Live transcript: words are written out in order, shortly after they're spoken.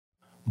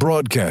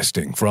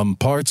Broadcasting from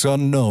parts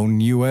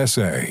unknown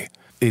USA,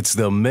 it's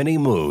the many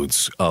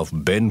moods of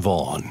Ben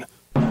Vaughn.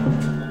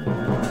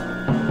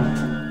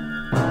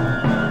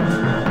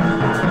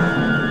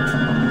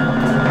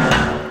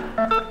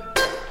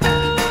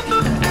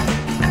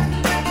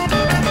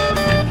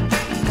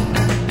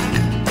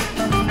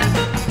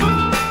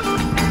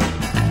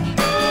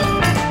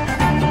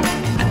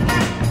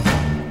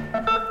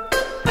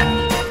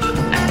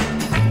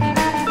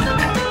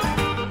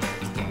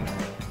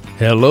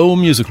 Hello,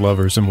 music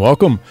lovers, and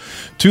welcome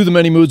to the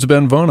Many Moods of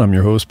Ben Vaughn. I'm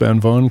your host, Ben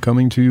Vaughn,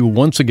 coming to you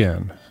once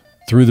again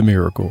through the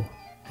miracle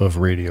of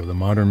radio, the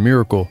modern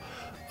miracle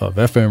of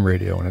FM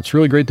radio. And it's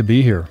really great to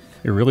be here.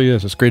 It really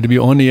is. It's great to be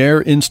on the air,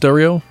 in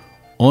stereo,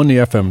 on the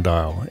FM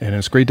dial. And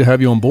it's great to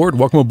have you on board.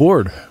 Welcome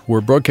aboard.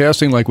 We're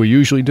broadcasting like we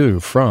usually do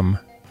from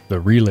the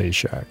Relay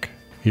Shack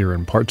here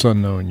in parts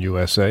unknown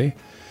USA.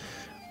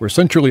 We're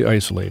centrally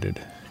isolated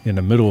in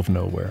the middle of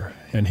nowhere.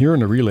 And here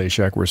in the Relay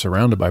Shack, we're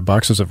surrounded by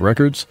boxes of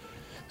records,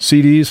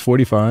 CDs,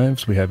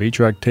 45s, we have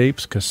 8-track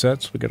tapes,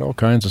 cassettes, we got all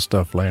kinds of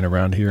stuff laying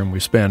around here, and we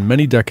span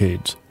many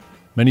decades,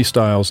 many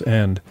styles,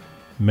 and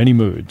many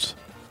moods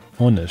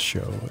on this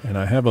show. And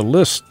I have a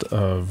list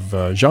of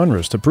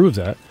genres to prove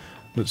that.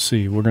 Let's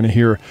see, we're going to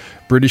hear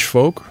British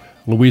folk,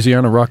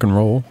 Louisiana rock and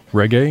roll,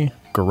 reggae,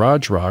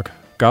 garage rock,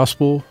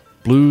 gospel,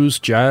 blues,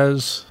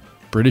 jazz,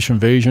 British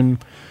invasion,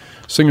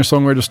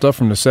 singer-songwriter stuff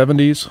from the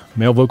 70s,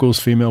 male vocals,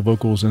 female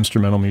vocals,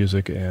 instrumental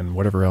music, and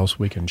whatever else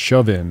we can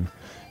shove in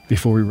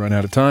before we run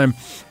out of time.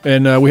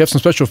 And we have some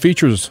special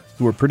features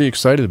that we're pretty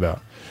excited about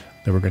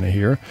that we're going to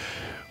hear.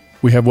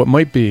 We have what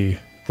might be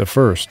the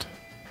first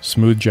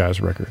smooth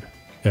jazz record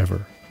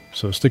ever.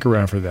 So stick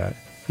around for that,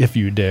 if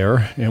you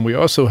dare. And we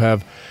also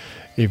have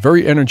a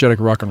very energetic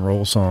rock and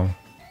roll song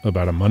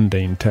about a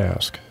mundane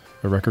task,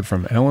 a record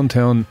from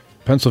Allentown,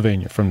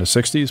 Pennsylvania from the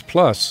 60s,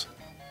 plus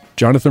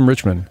Jonathan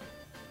Richman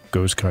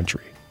Goes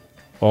Country.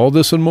 All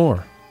this and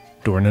more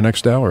during the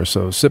next hour.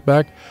 So sit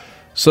back,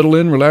 settle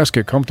in, relax,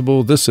 get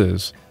comfortable. This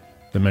is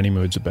the Many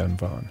Moods of Ben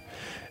Vaughn.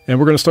 And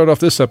we're going to start off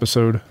this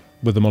episode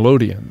with the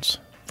Melodians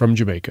from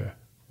Jamaica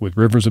with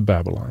Rivers of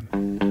Babylon.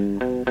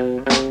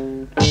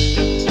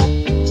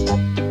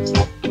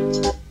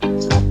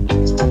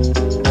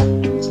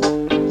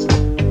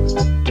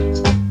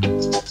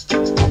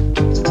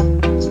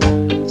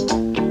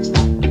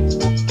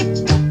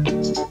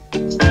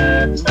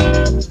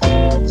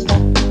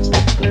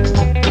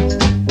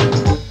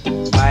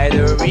 By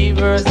the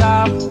rivers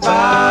of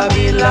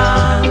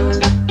Babylon,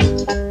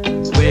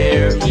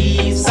 where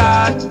he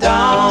sat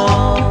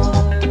down,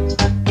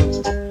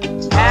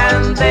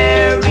 and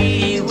there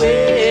he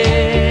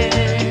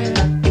wept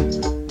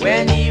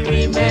when he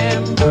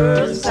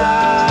remembered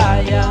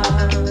Zion.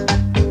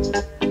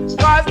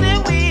 'Cause the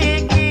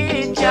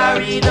wicked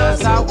carried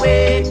us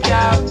away,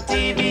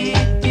 captivity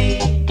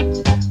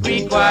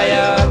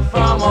required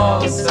from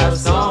us a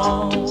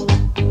song.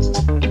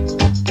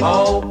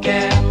 How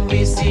can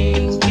we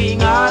sing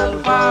King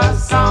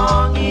Alpha's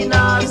song in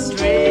a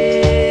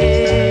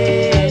strange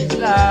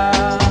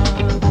land?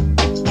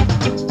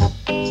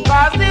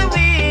 'Cause the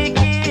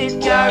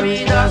wicked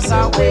carried us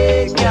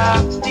away,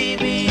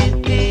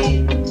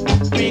 captivity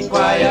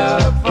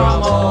required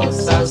from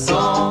us a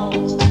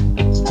song.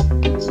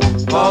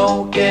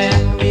 How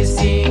can we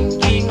sing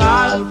King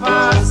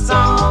Alpha's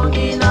song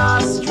in a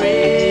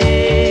strange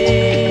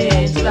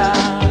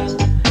land?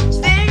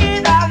 Sing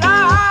it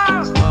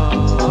aloud.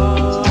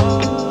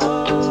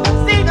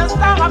 Sing the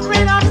song of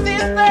freedom,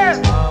 sister.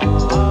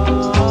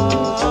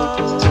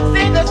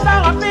 Sing the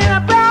song of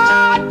freedom,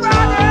 brother.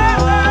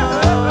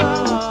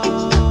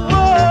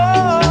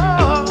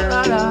 Oh,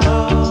 la, la.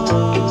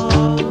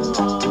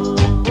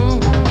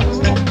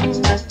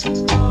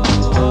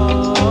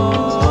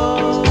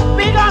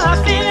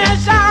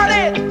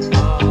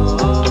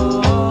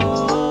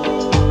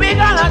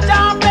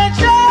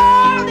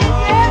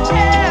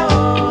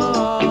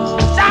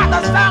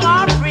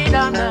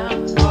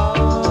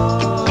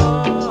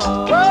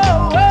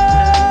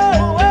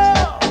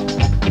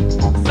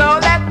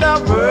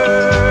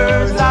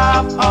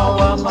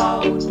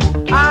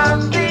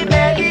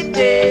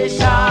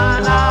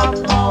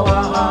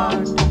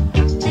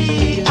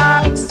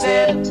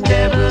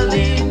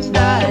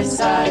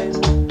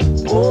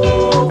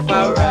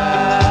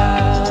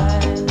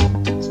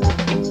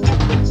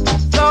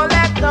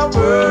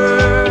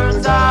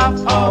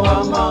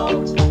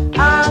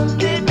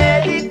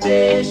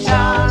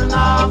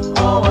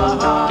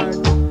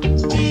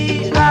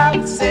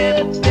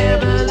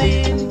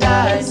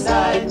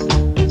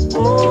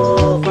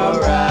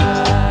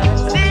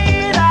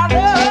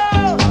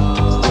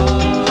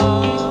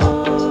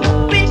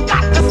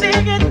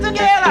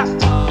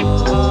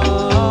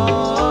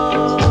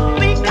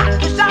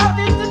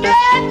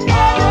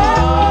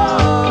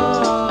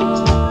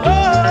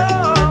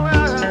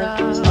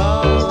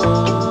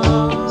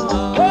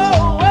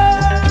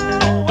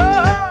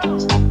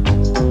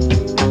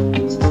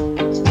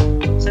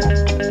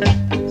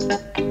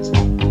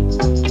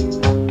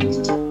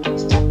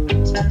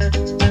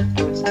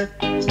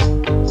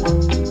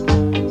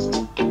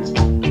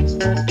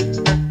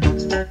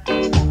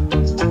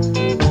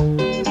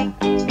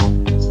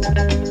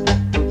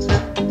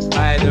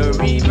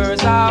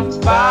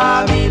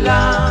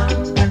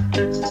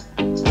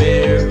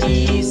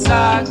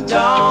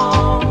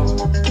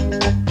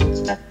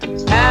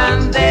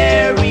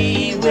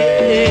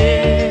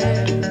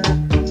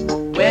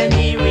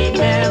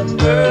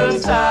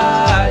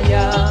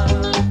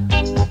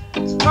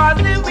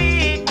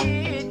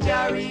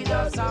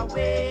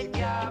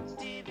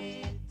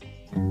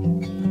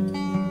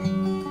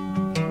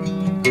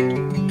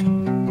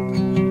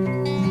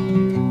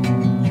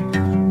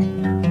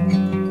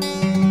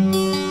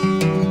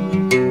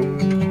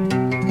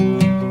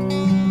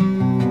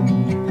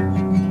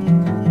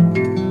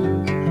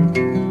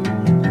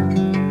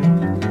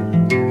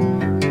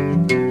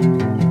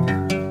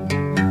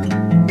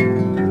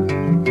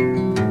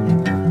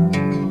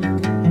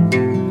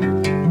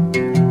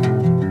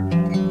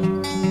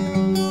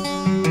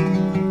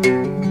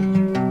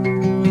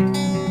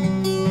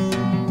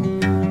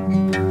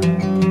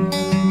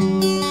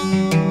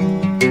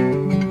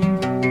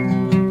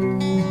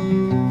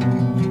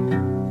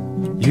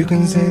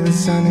 can say the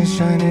sun is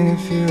shining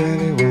if you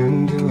really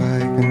want to. I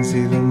can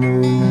see the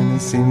moon and it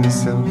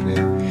seems so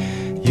clear.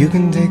 You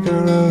can take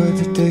a road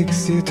that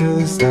takes you to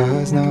the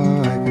stars.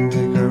 Now I can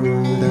take a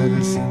road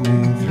that'll see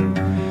me through.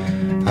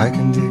 I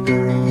can take a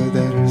road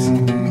that'll see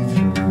me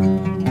through.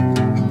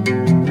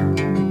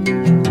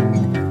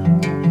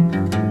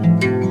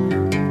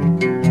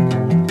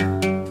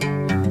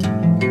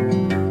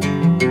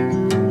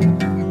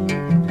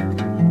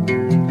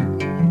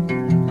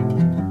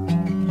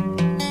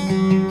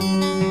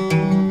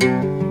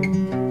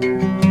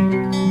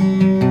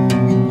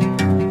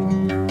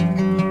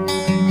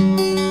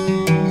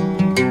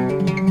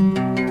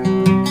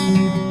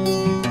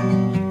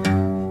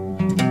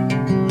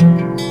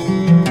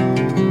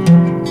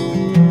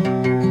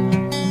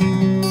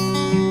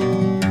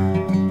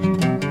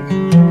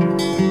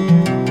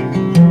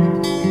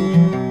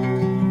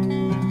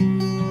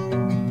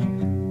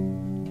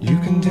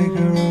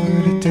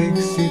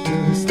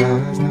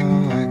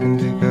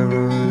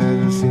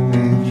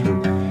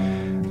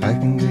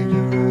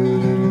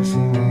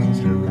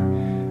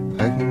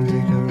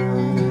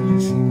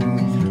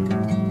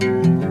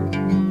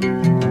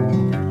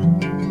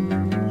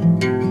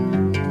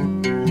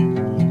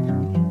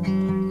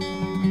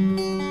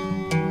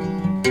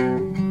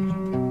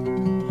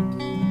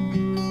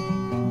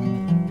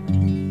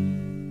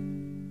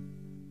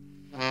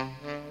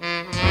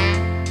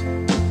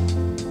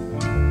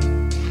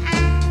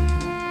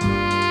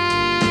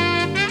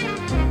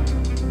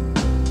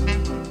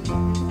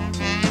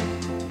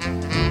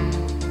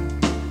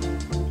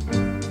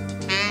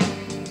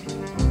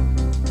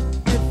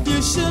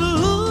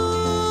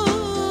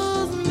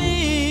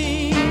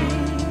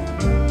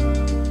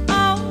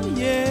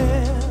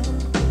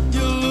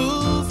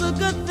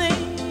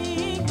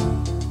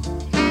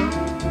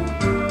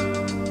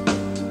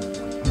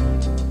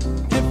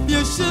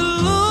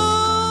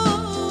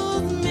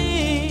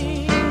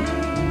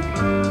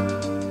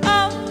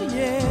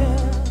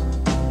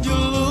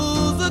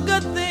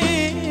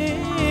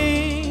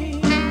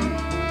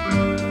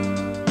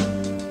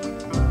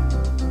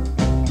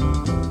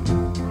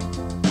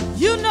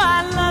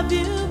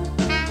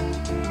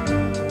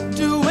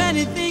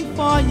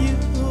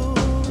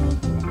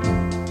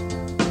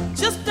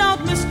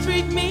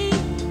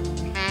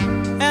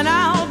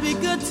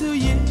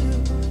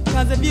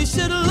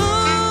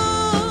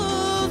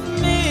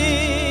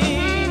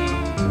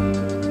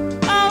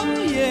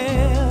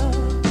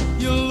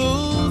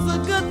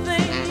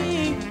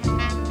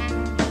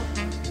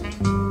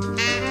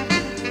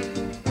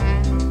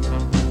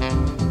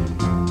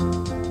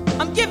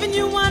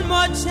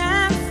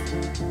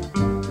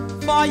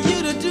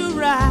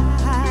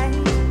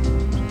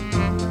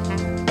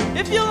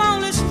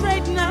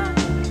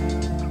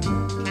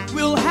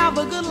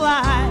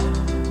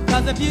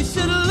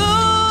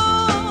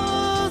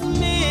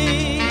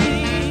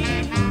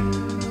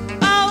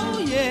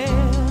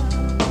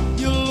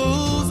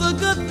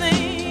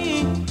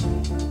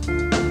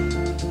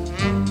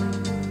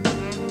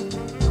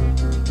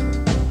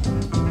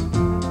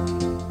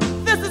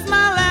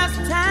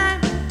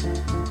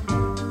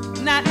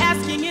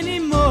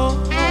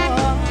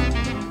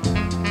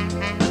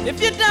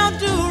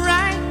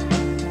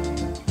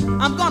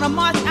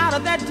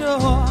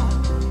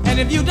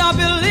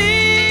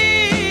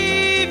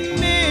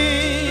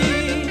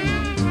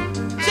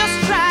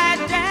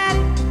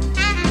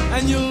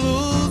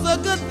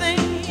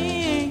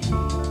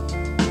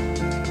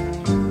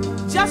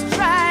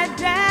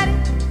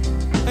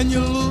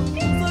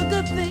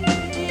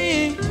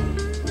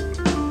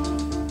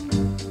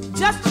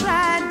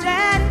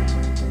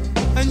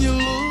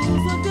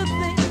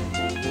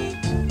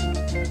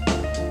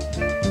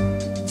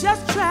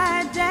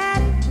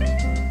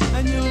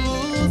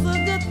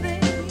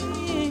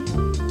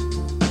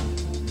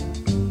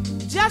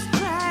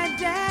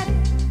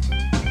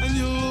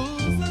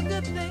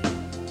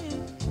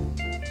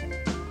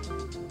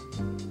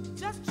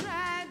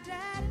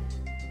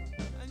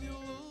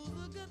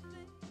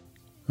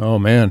 Oh,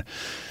 man.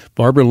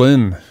 Barbara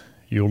Lynn,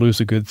 You'll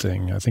Lose a Good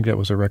Thing. I think that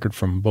was a record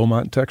from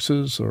Beaumont,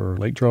 Texas, or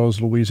Lake Charles,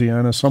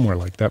 Louisiana, somewhere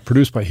like that,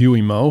 produced by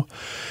Huey Moe.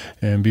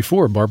 And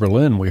before Barbara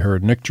Lynn, we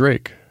heard Nick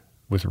Drake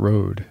with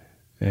Road.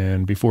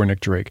 And before Nick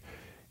Drake,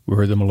 we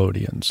heard the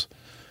Melodians.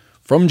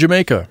 From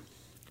Jamaica,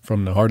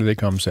 from the Harder They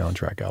Come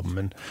soundtrack album.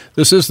 And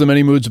this is The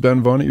Many Moods of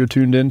Ben Vaughn that you're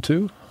tuned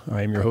into.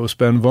 I am your host,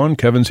 Ben Vaughn.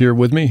 Kevin's here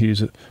with me.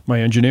 He's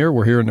my engineer.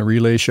 We're here in the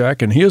Relay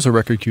Shack, and he has a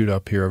record queued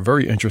up here, a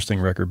very interesting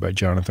record by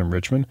Jonathan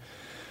Richman.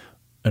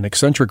 An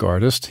eccentric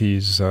artist.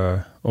 He's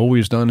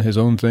always done his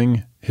own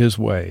thing his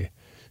way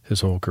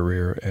his whole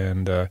career.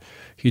 And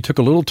he took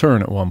a little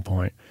turn at one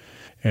point,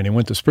 and he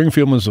went to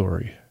Springfield,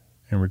 Missouri,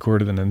 and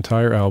recorded an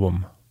entire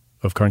album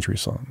of country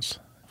songs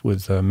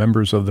with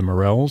members of the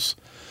Morels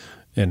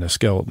and the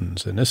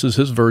Skeletons. And this is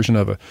his version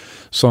of a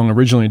song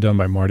originally done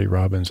by Marty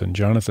Robbins, and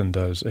Jonathan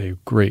does a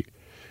great,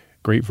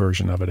 great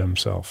version of it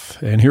himself.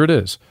 And here it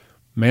is,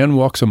 Man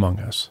Walks Among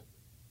Us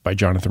by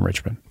Jonathan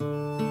Richman.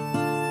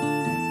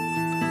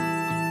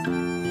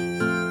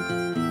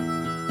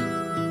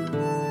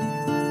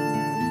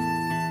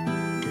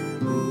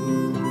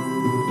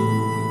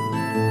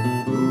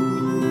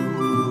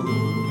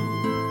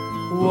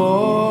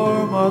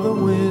 the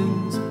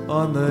winds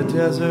on the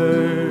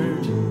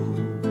desert.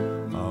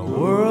 A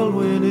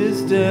whirlwind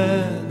is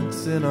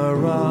dancing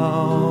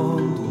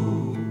around.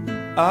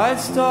 I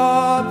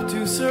stop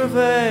to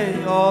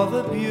survey all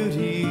the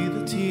beauty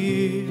that's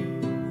here.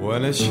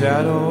 When a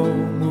shadow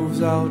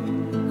moves out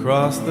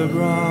across the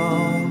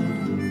ground,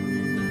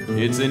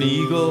 it's an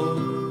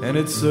eagle and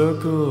it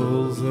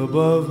circles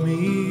above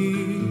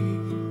me,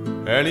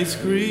 and he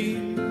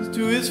screams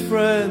to his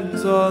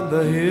friends on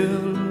the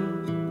hill,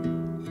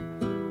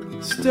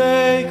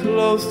 stay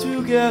close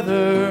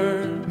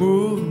together,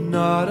 move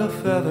not a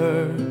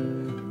feather.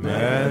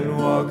 Man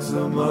walks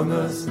among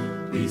us,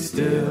 be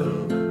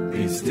still,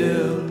 be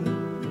still.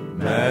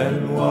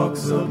 Man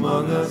walks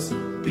among us,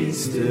 be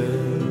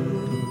still.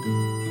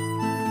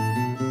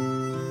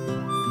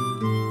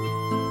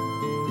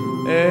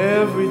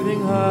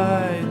 Everything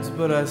hides,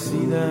 but I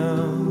see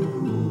them.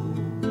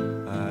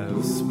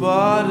 I've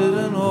spotted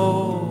an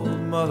old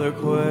mother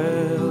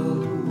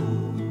quail.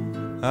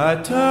 I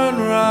turn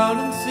round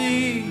and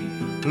see,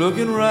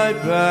 looking right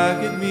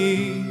back at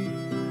me,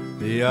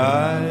 the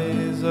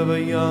eyes of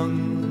a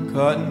young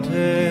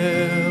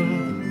cottontail.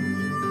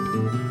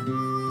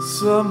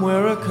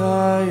 Somewhere a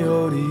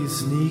coyote's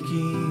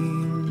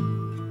sneaking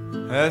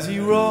as he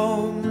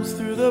roams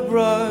through the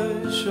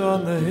brush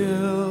on the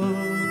hill,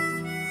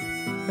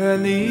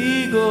 and the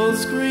eagle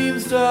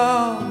screams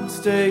down,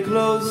 stay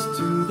close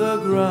to the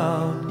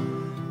ground.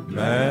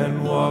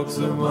 Man walks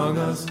among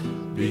us,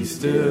 be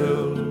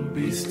still,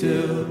 be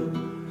still.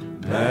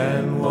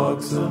 Man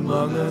walks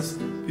among us,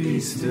 be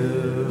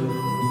still.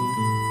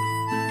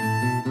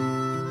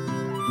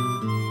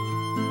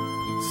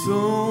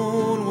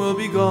 Soon will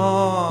be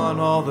gone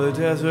all the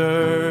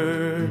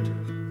desert.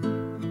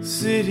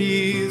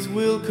 Cities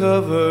will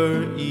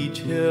cover each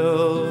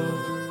hill.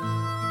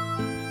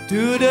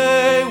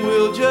 Today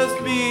will just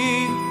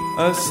be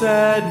a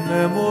sad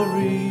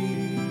memory.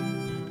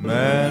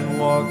 Man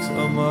walks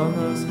among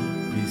us,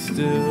 be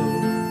still,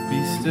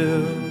 be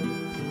still.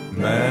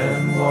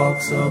 Man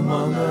walks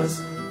among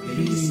us,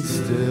 be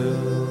still.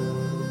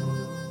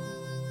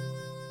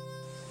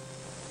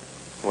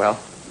 Well,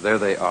 there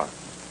they are.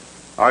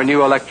 Our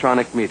new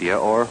electronic media,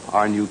 or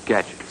our new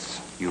gadgets.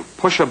 You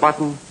push a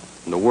button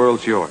and the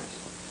world's yours.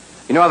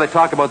 You know how they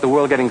talk about the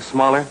world getting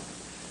smaller?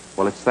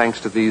 Well, it's thanks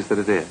to these that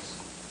it is.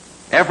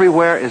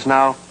 Everywhere is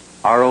now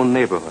our own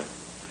neighborhood.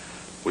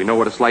 We know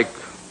what it's like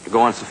to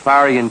go on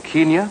safari in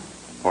Kenya,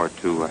 or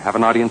to have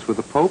an audience with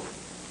the Pope,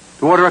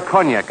 to order a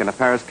cognac in a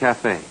Paris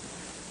cafe.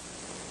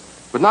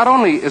 But not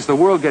only is the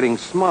world getting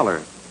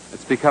smaller,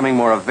 it's becoming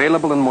more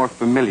available and more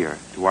familiar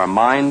to our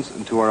minds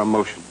and to our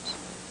emotions.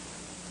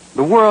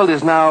 The world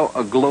is now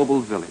a global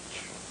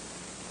village.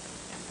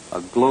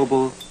 A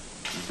global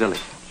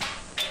village.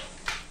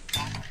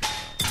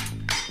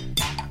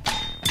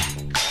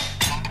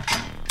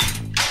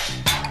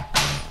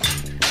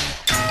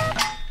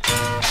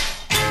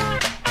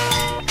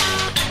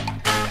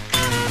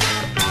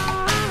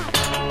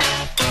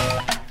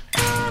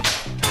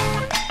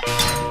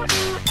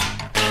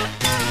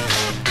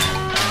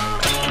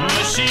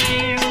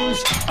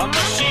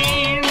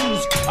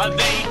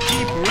 They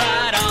keep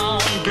right on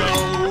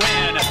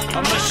going.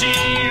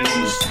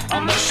 Machines,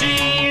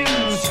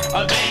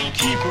 they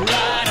keep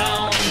right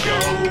on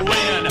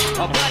going.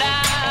 But I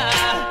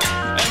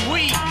am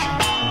weak.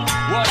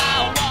 What I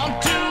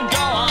want to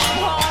go on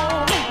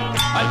home.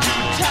 I'm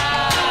too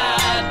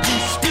tired to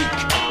speak,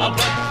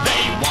 but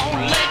they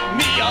won't let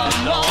me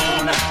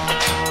alone.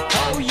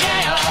 Oh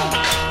yeah,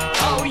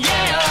 oh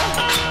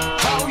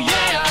yeah, oh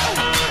yeah.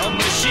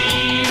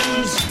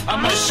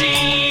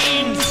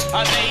 Machines,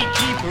 they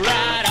keep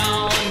right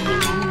on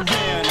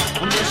moving.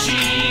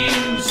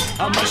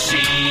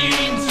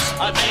 Machines,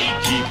 they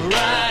keep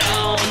right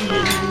on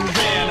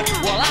moving.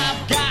 Well,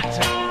 I've got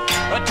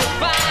to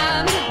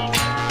find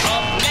a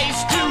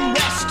place to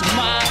rest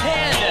my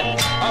head.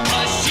 A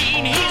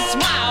machine, he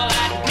smiled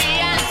at me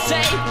and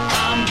say,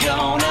 I'm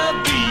gonna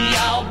be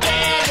all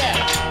dead.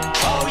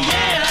 Oh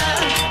yeah,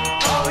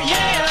 oh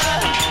yeah,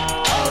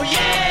 oh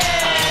yeah.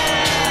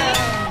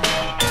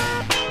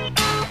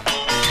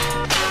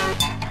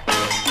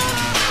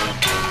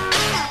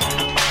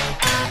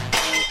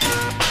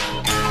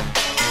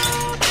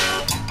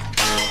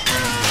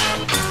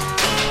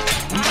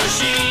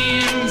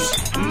 Machines,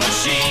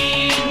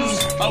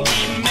 we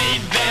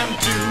made them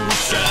to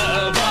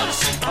serve us.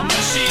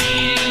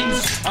 Machines,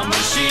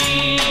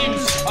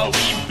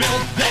 we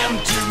built them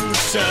to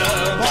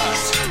serve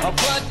us.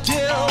 But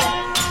till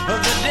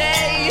the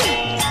day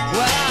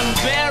when I'm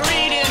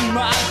buried in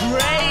my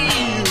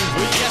grave,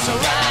 yes,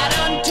 right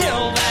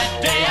until that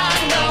day I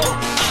know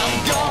I'm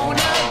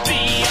gonna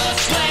be a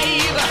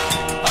slave,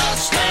 a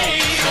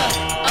slave,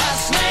 a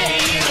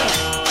slave,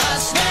 a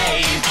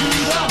slave to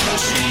the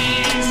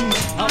machines.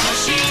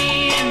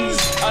 Machines,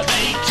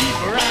 they keep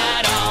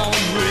right on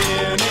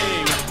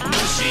winning.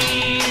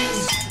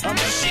 Machines,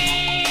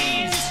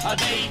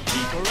 they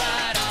keep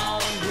right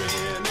on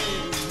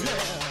winning.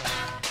 Yeah.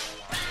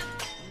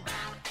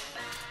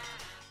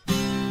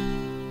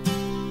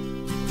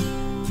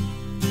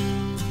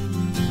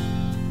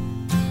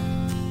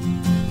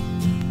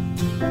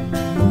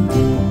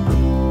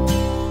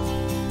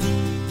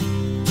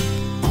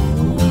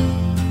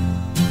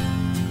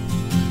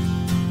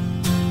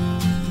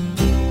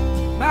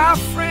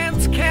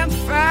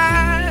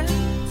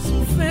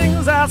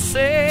 I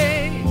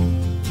say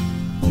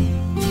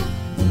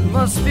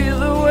must be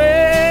the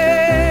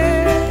way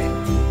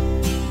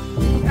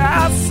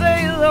I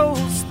say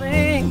those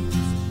things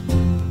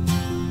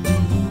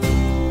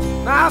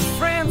my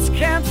friends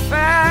can't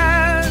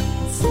find.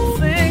 Some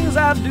things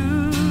I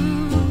do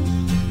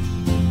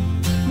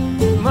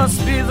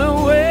must be the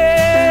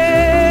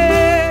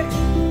way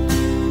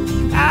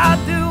I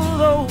do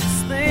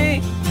those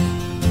things.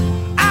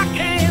 I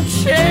can't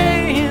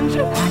change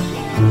it,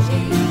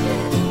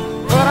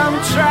 but I'm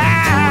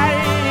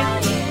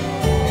trying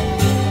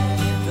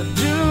to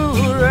do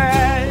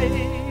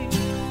right.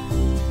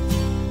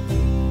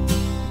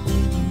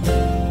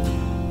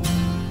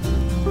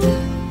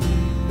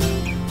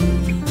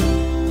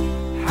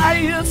 I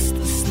used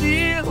to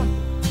steal,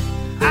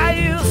 I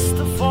used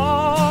to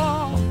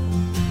fall.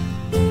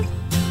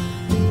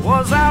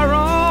 Was I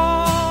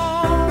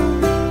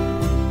wrong?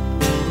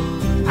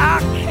 I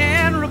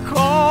can't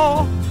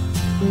recall.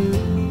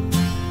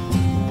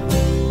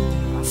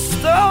 I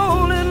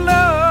stole in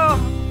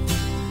love,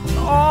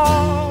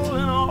 all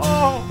in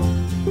all.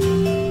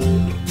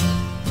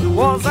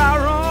 Was I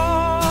wrong?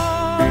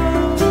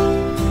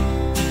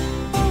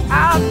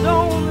 I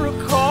don't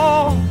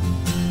recall.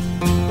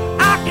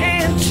 I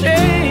can't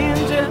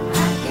change it,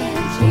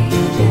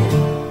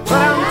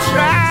 but I'm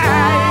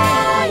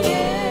trying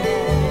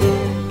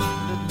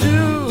to do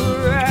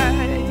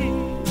right.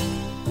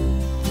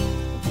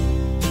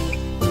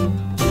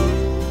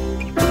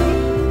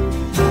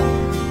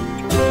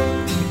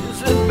 Is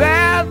it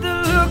bad to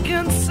look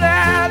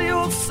inside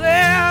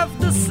yourself,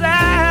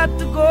 decide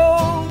to go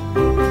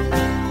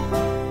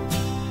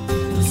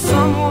to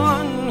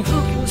someone who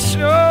can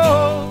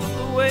show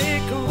the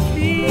way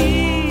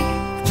complete?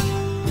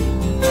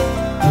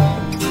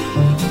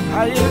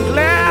 Are you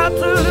glad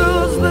to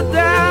lose the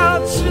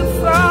doubts you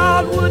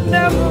thought would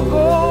never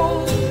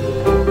go?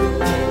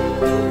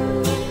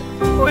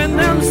 When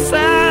them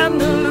sad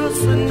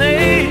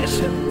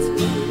hallucinations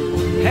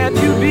had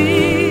you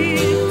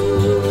beat?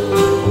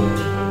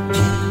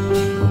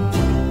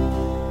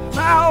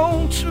 My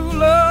own true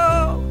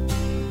love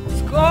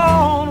is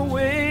gone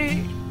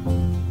away.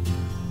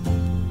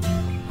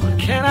 What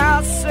can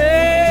I say?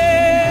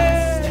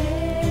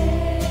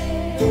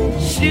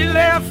 She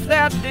left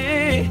that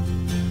day.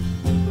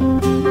 The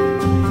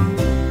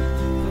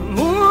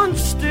moon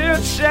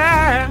still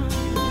shines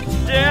a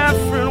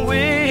different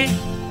way.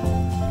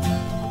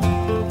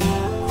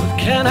 What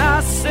can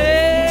I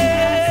say?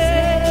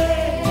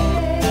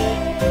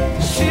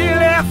 She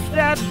left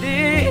that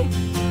day.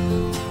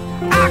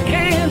 I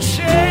can't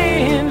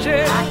change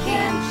it,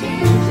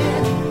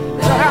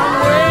 but I'm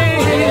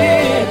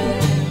waiting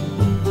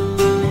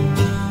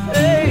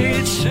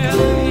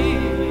patiently.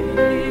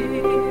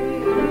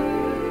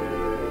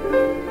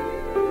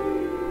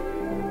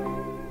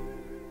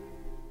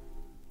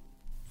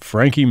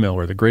 Frankie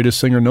Miller, the greatest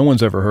singer no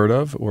one's ever heard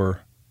of,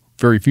 or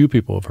very few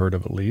people have heard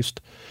of at least.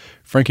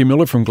 Frankie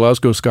Miller from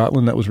Glasgow,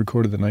 Scotland. That was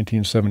recorded in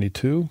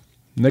 1972.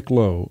 Nick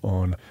Lowe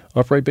on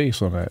upright bass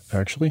on that,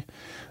 actually.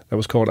 That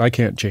was called I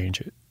Can't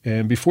Change It.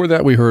 And before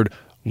that, we heard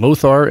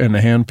Lothar and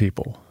the Hand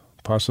People,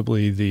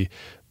 possibly the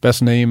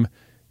best name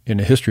in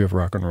the history of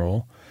rock and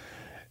roll.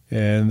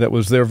 And that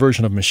was their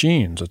version of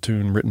Machines, a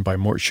tune written by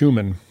Mort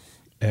Schumann.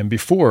 And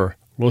before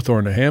Lothar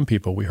and the Hand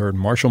People, we heard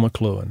Marshall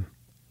McLuhan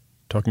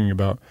talking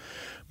about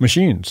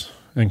machines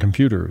and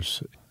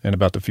computers and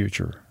about the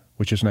future,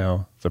 which is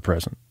now the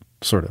present,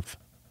 sort of.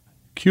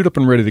 Queued up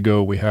and ready to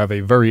go, we have a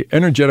very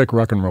energetic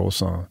rock and roll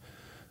song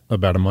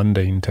about a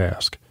mundane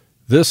task.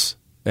 This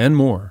and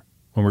more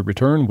when we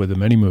return with the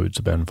many moods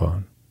of Ben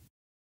Vaughn.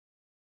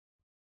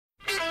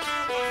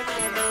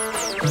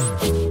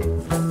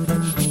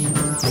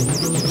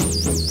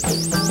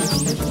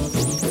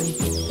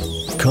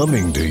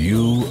 Coming to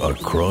you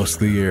across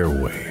the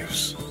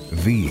airwaves,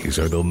 these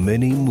are the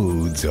many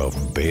moods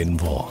of Ben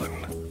Vaughn.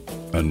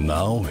 And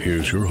now,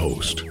 here's your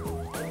host,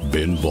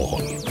 Ben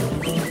Vaughn.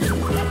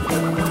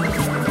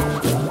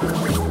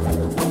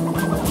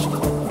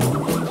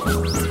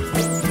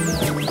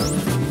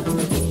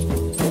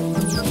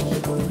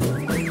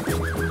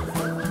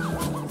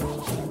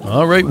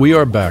 All right, we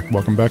are back.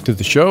 Welcome back to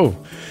the show.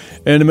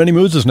 And The Many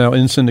Moods is now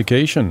in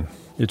syndication.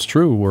 It's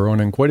true, we're on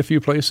in quite a few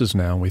places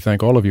now, and we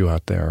thank all of you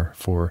out there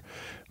for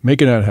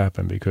making that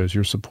happen, because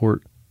your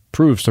support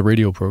proves to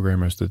radio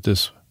programmers that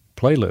this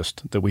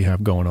playlist that we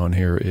have going on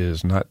here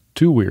is not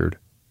too weird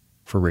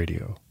for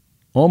radio.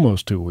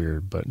 Almost too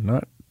weird, but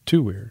not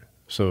too weird.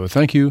 So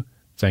thank you,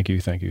 thank you,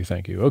 thank you,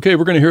 thank you. Okay,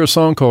 we're going to hear a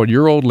song called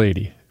Your Old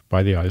Lady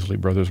by the Isley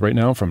Brothers right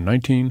now from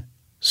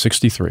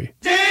 1963.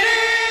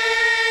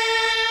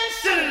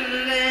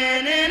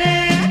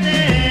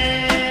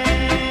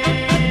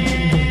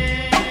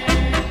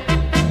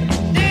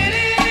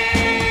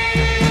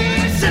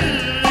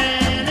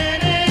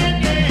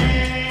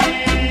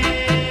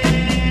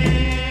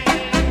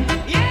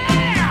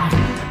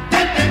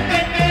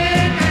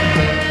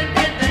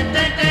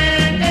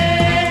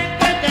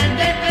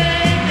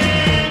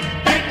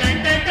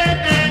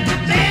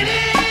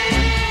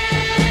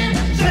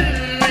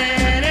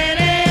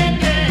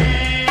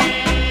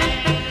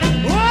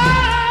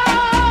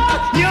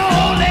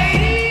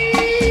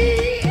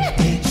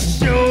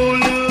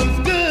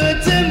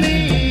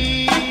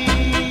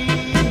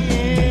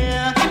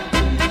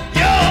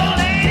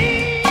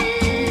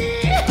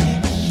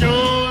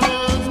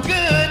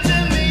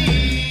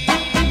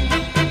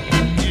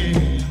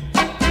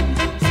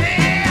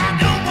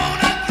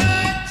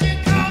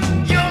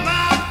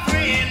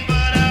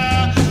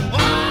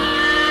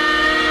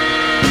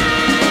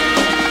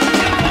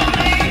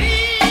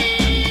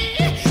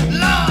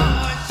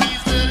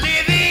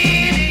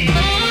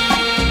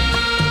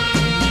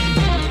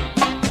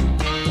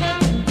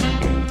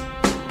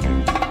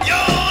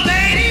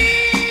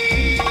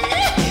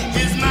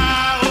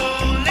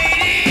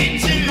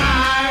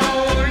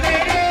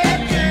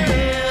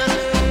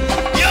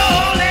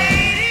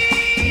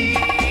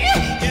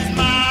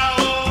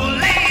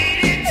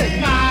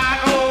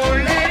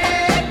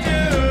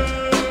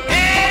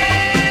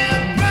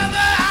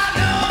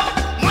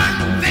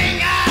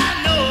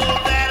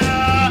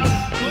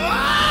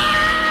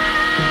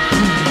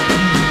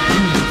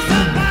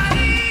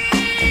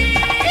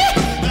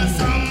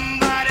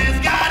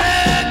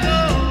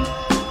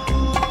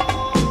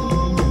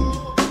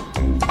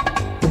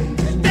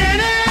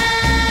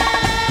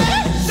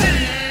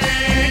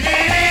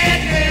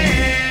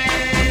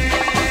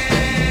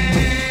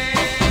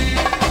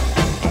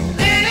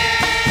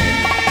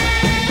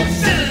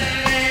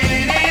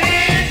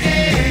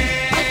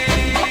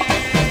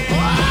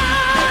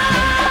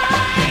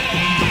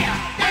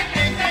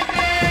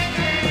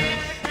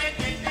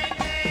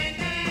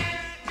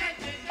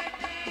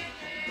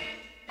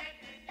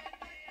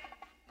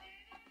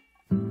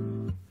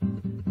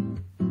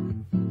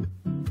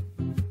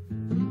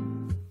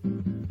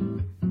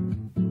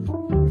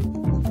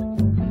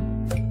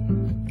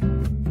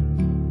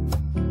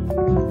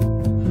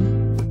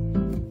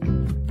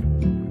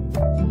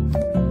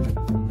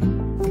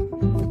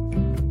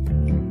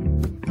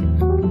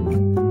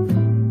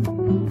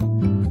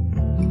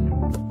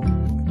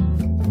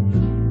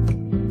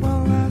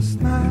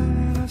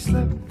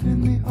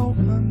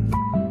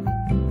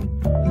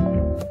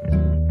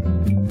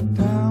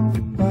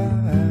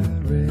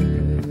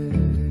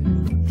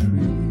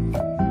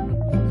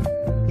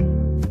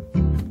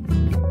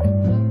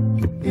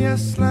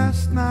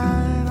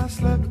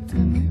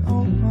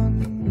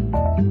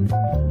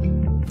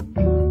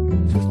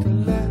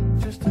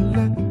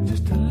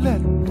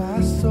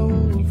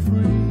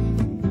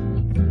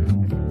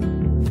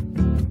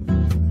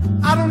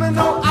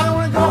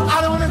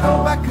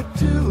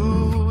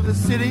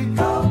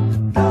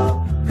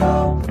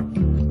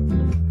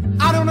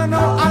 wanna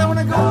know, I don't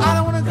wanna go, I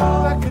don't wanna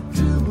go back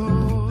to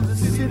the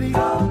city.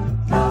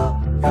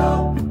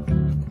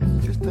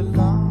 Just a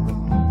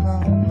long,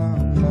 long,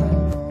 long,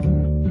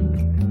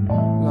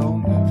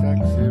 long, lonely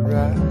taxi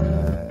ride,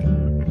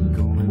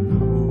 going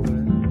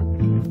nowhere,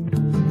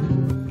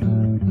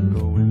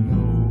 going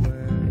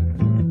nowhere,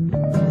 going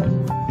nowhere,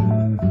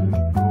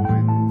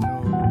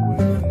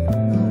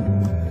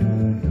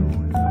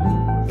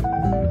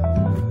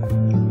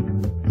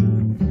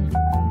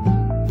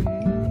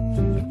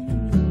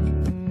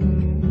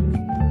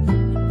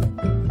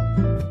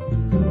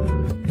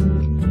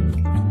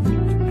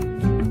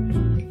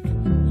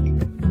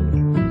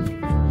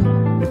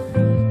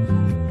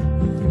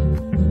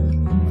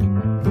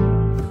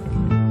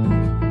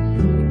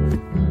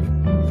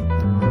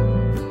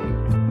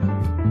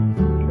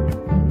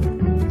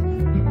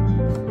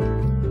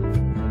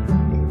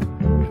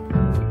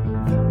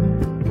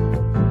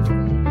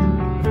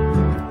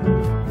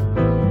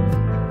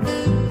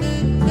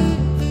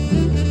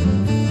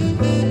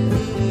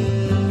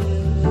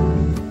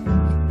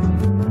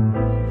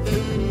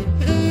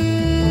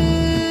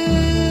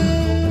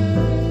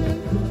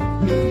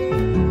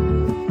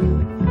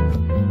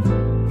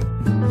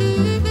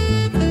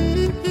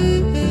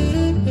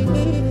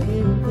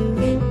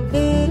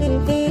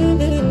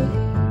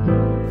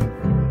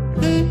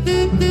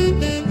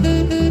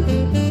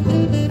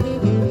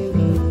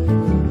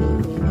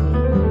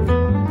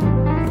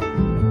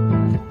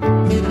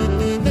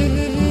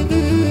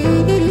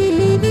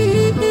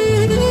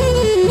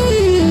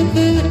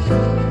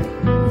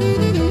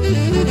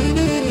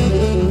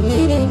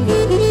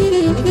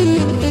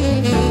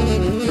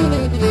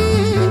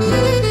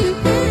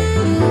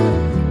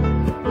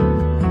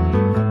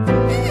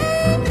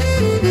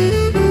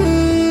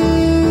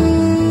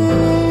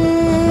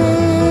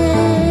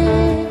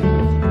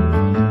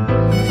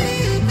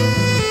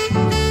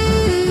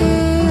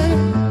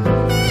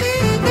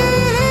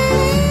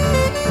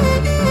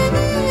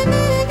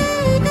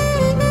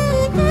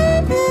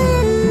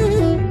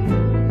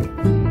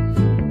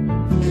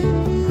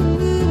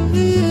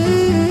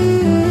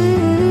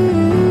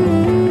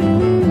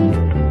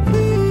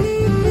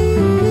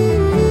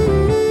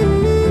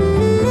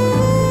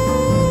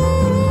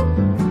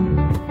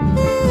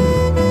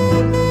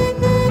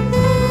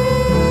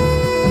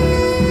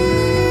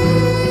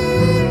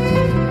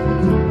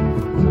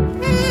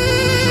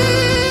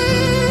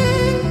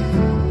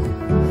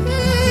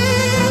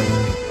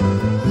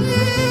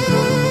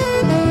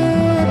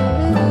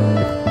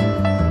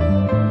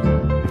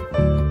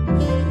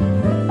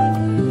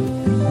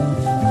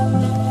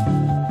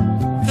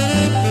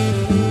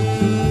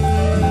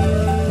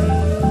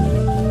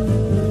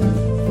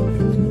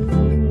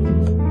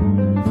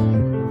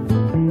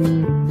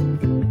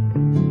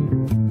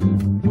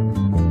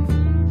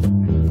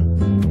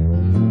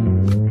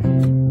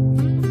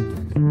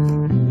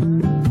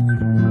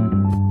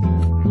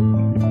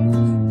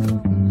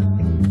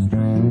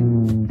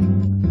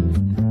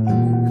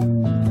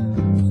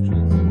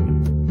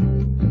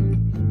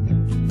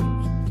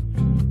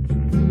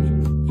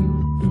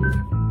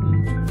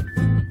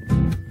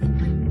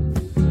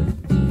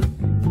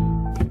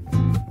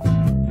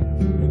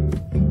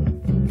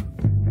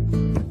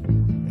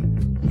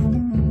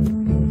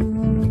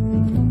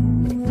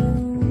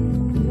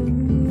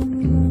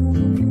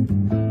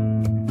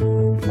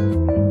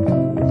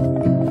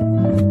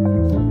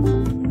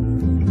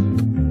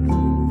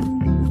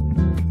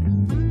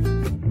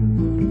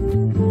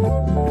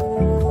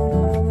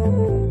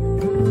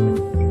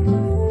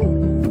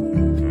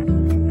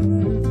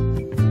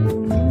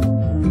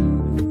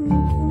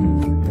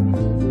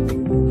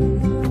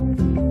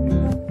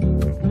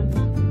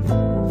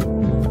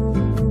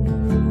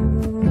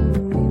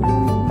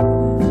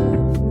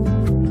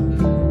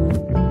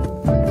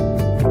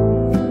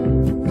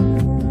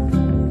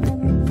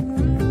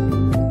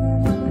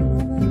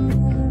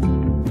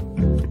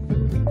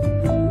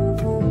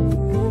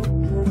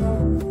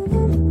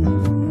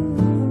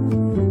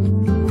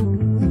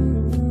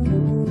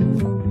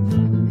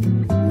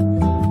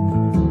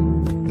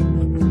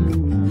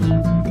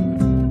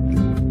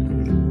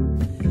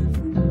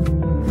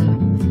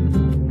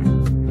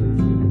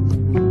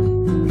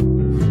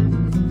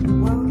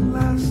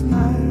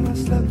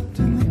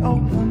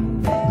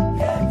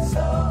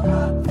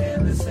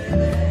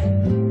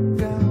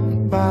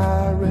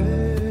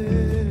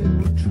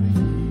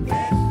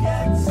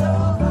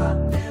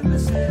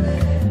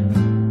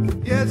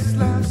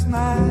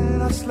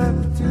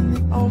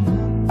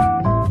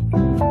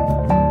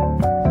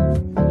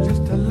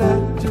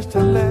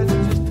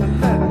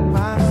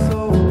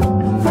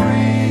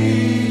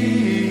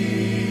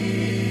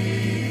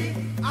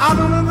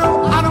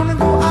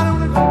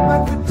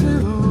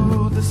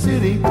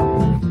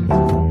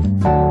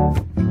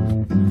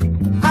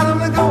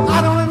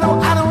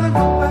 I don't wanna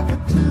go back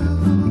to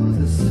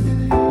the city.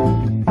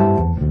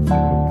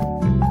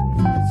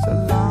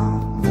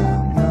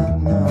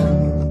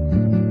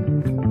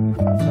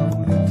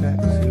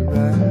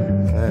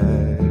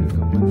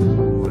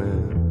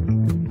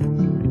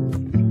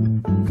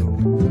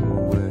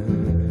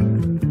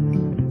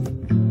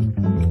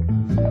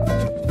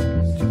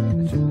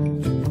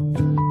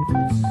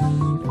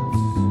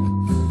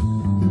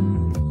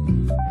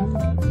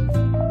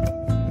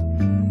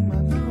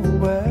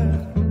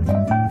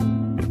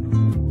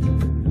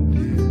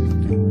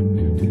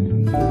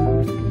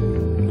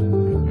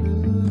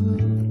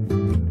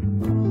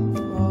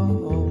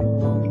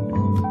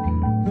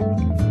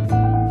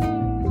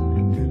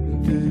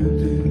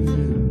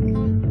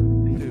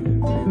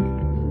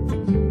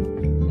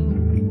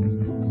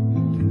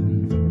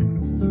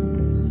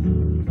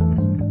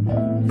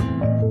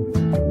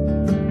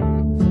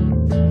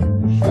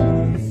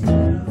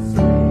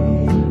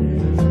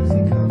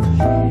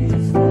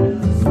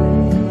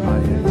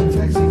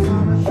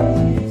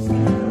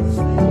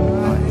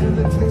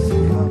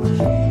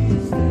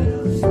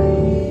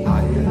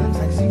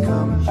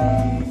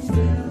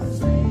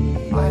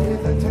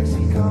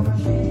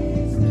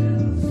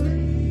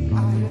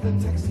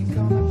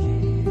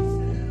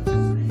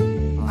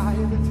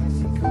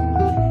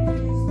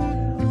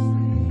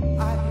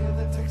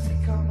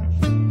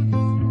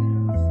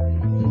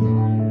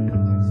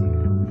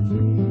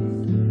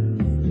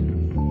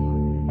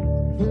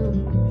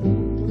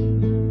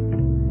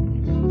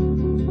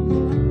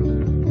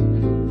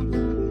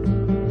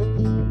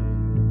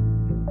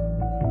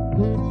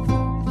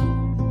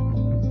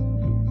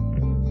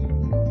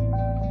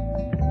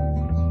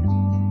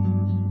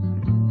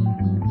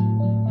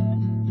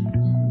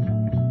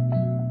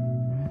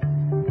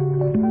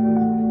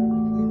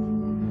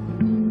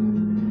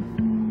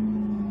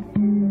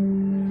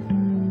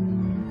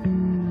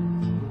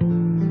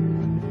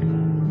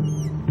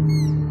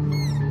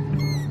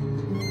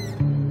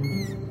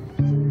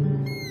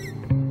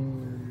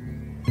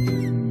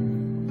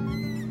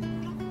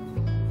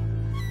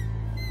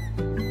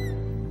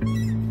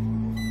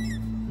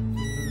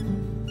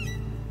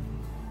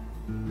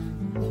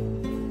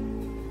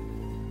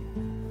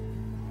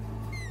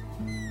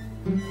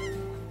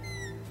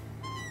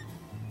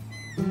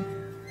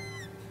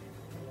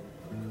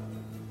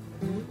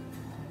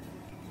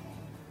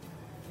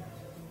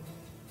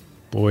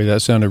 Boy,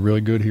 that sounded really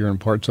good here in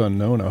Parts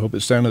Unknown. I hope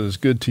it sounded as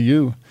good to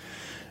you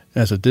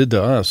as it did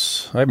to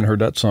us. I haven't heard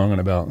that song in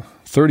about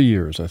 30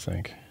 years, I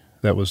think.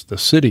 That was The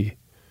City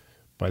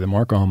by the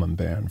Mark Allman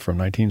Band from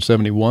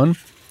 1971.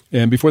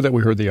 And before that,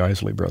 we heard the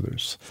Isley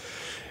Brothers.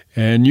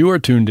 And you are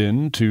tuned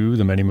in to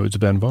The Many Moods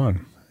of Ben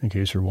Vaughn, in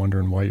case you're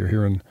wondering why you're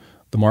hearing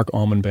the Mark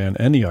Allman Band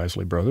and the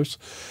Isley Brothers.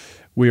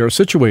 We are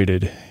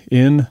situated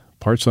in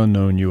Parts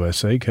Unknown,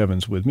 USA.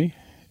 Kevin's with me.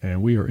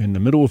 And we are in the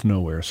middle of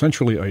nowhere,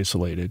 centrally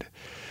isolated,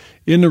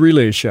 in the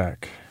Relay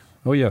Shack.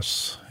 Oh,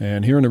 yes.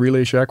 And here in the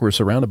Relay Shack, we're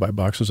surrounded by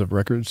boxes of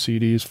records,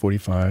 CDs,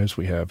 45s.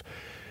 We have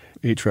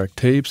 8-track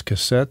tapes,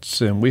 cassettes,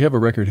 and we have a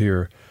record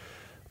here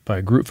by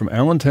a group from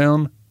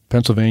Allentown,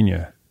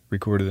 Pennsylvania,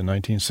 recorded in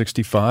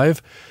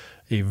 1965.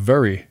 A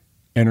very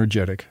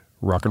energetic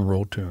rock and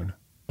roll tune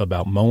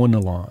about mowing the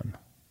lawn.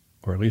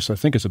 Or at least I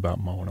think it's about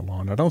mowing the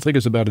lawn. I don't think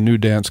it's about a new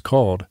dance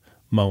called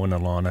Mowing the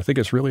Lawn. I think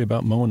it's really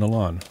about mowing the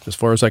lawn, as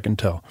far as I can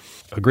tell.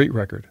 A great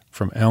record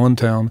from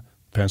Allentown,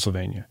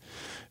 Pennsylvania.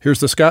 Here's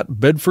the Scott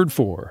Bedford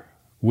Four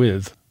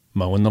with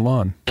Mowing the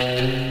Lawn.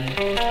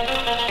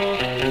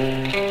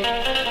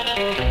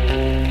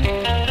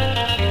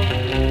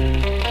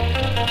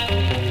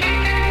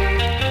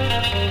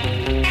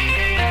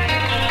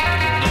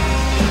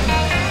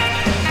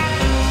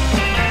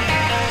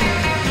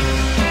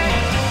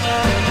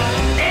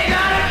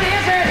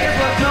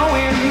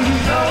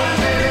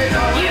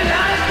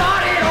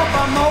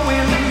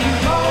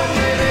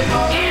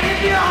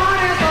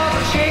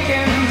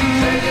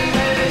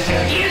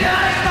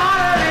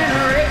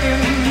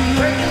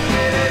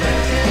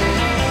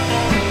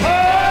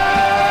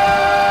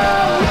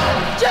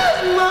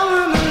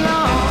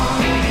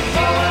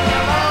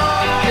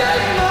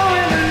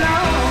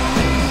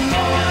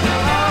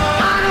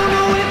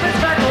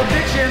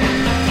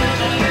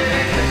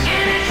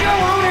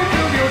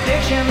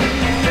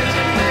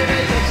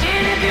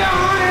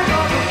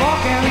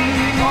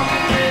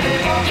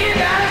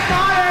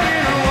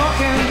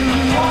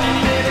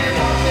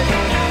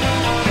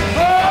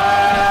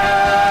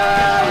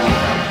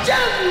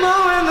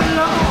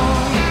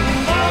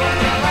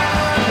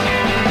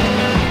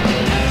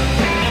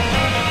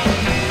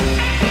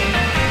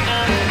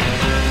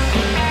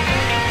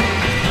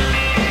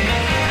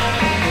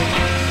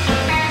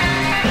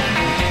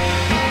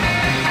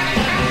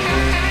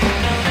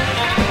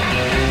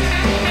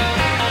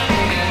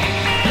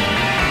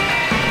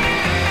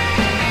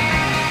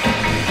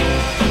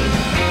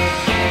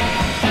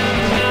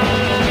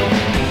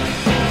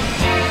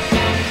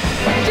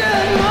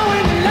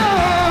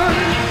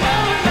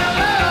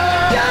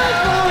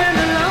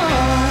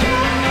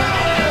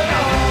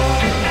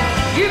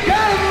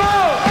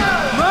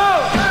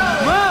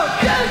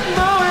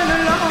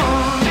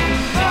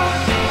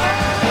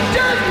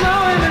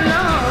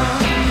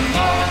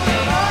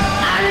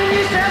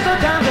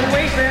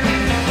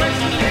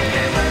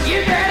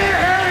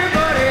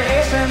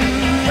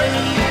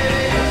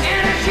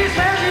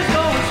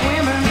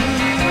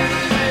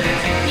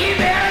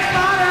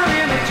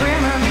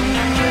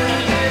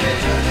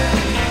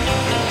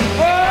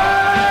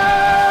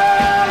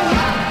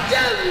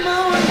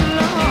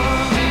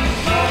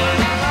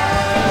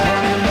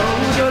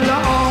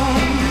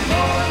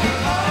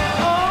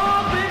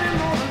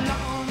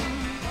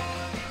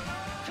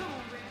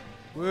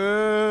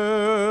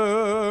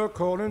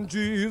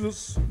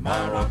 Jesus,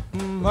 my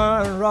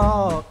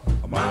rock,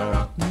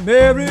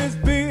 Mary's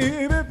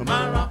baby,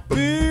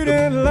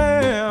 bleeding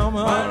lamb.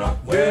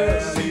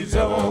 Well, he's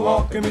ever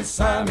walking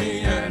beside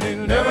me, and he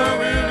never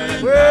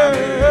will.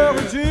 Well,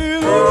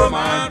 Jesus, oh,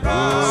 my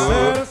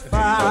rock,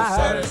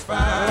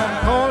 satisfied.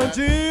 I'm calling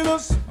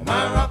Jesus,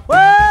 my rock.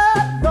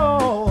 Well,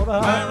 Lord,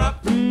 my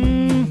rock.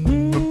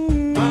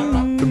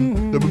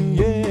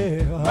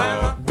 Yeah.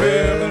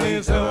 Well,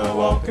 he's ever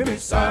walking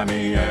beside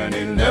me, and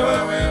he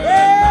never will.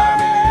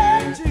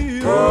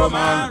 Oh,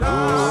 my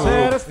rock,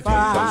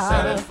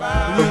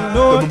 satisfied. You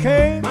know I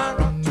came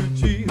to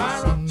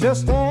Jesus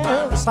just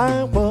as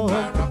I was.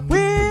 We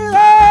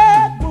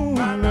let moon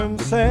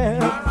and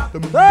sand.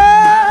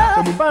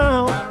 I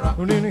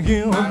found in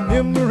him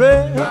in the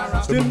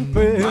rest in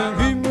prayer.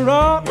 He me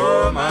rock,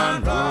 oh, my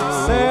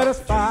rock,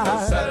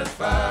 satisfied.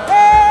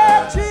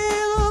 Oh,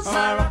 Jesus,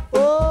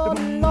 oh,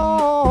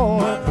 Lord.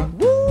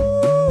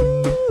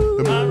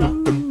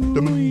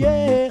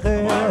 yeah.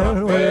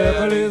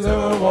 Well, he's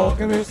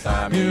walking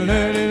beside me.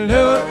 Let it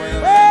never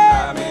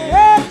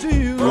to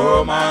you.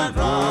 Oh, my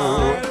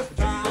God.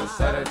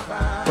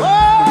 Satisfied.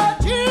 Oh,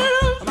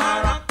 Jesus.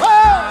 Oh,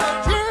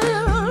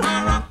 Jesus.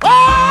 Oh,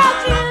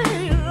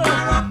 Jesus.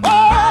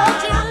 Oh,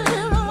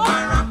 Jesus.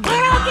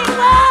 When I get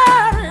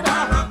worried,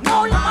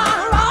 know you're my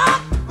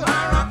rock.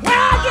 When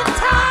I get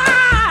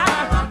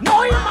tired, know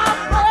you're my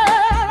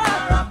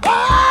friend.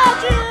 Oh,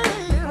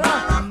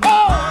 Jesus.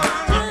 Oh,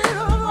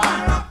 Jesus.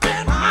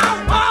 Been my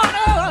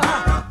water,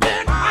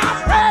 been my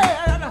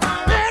bread,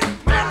 been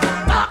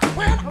rock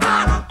when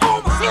I'm on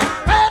my sick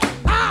bed.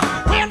 Now,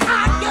 when I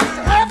get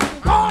to heaven,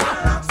 gonna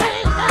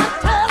sing and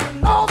tell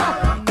all the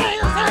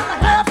things in the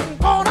heaven.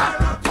 Gonna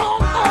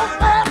song those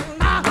bells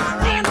now.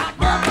 When I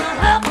get to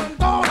heaven,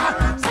 gonna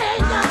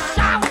sing and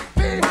shout.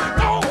 Be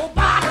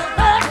nobody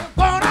there.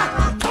 Gonna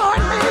turn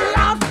me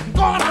out.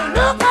 Gonna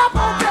look up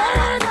on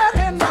David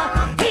in the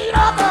heat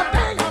of the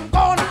day. I'm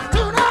gonna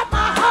tune up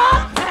my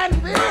heart and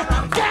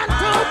begin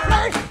to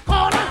play.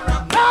 Gonna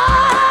Lord,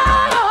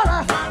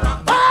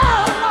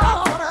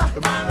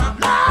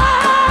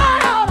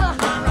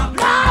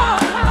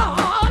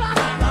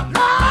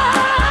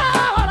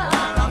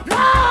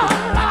 oh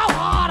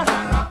Lord,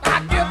 I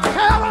get to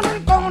heaven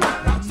and gonna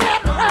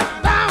sit right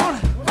down.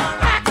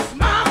 Ask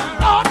my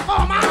Lord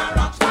for my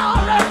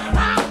story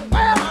now.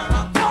 Well,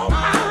 know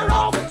my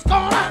Lord is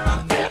gonna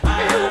get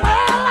me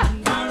well.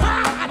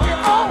 I get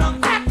all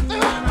back to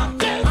the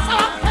gates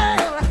of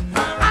hell.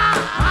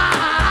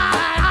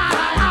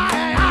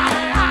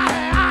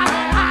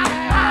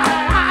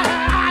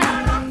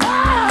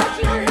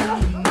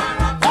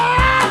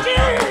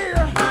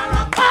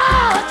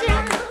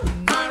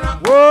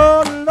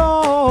 Oh,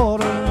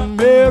 Lord,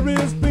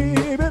 Mary's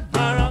baby,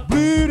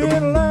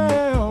 bleeding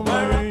lamb.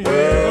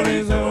 Well,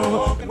 he's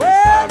walking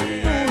beside me.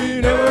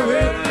 Never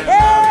will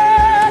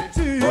get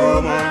to you.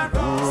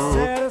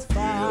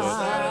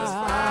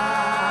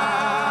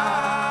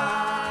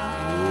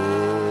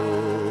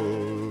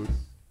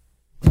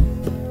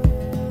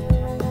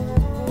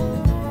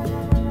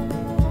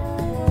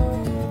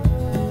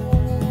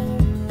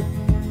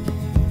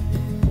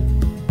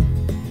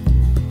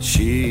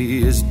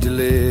 She is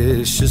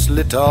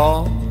deliciously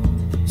tall,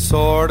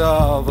 sort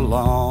of a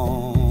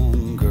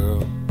long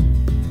girl.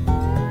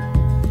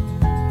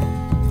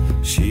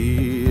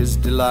 She is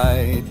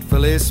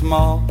delightfully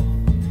small,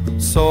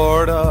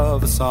 sort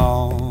of a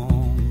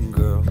song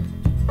girl.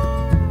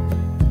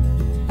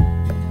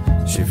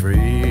 She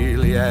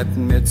freely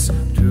admits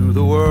to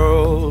the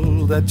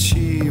world that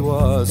she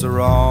was a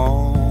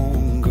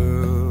wrong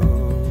girl.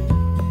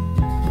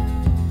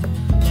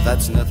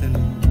 That's nothing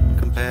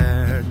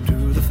compared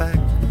to the fact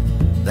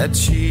that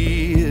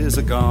she is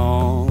a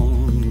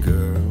gone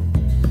girl.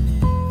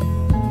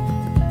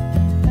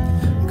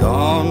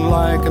 Gone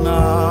like a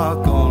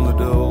knock on the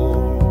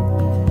door.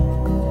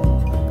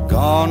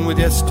 Gone with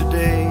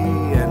yesterday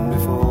and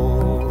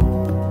before.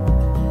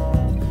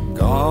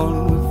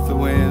 Gone with the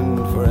wind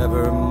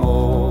forevermore.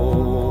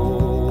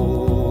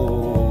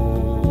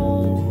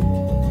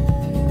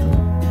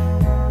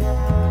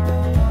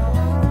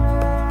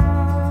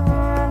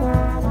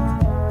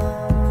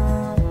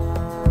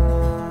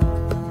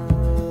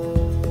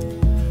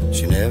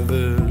 She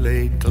never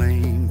laid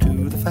claim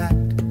to the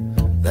fact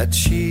that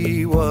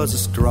she was a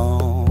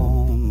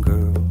strong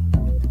girl.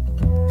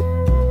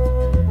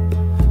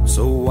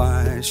 So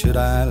why should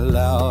I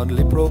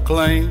loudly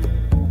proclaim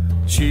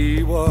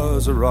she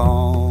was a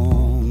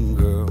wrong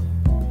girl?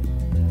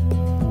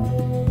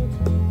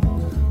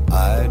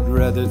 I'd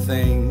rather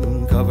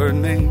think of her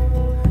name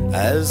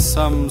as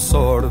some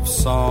sort of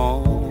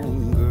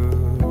song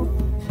girl,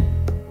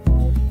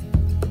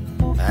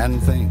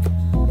 and think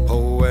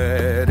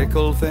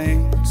poetical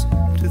things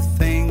to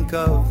think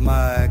of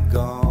my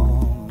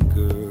gone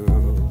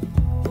girl.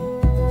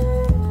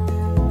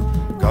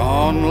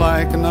 Gone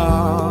like a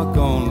knock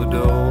on the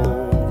door.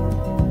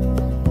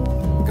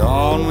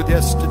 Gone with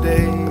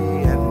yesterday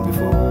and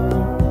before.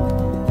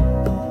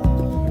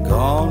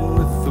 Gone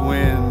with the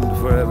wind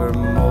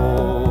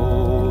forevermore.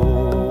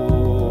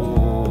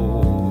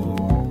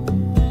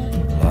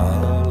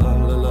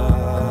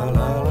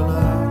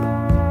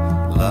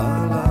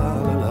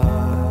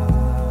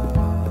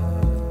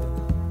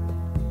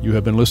 You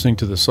have been listening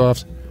to the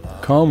soft,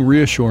 calm,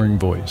 reassuring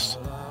voice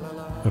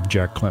of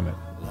Jack Clement,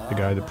 the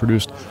guy that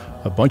produced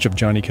a bunch of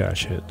Johnny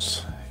Cash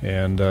hits.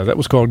 And that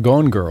was called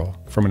Gone Girl,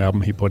 from an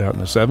album he put out in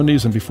the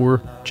 70s. And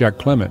before Jack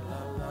Clement,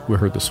 we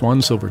heard the Swan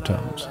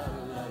Silvertones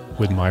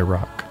with My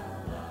Rock.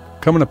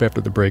 Coming up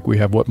after the break, we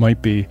have what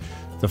might be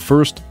the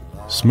first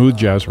smooth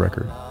jazz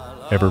record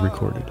ever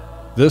recorded.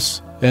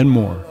 This and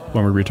more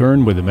when we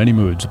return with The Many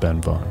Moods of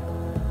Ben Vaughn.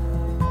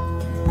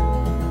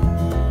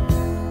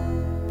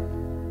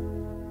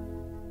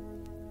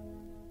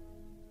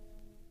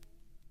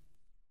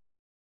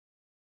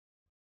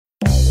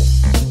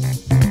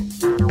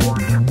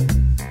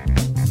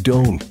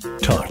 Don't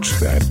touch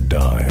that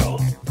dial.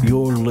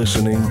 You're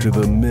listening to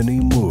the many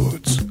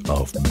moods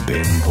of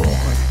Ben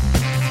Vaughn.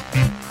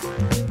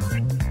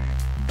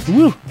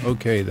 Woo!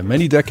 Okay, the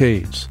many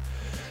decades,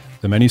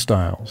 the many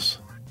styles,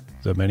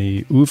 the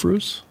many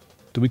oeuvres.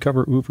 Do we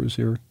cover oeuvres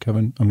here,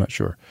 Kevin? I'm not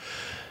sure.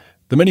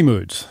 The many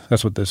moods.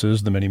 That's what this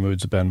is, the many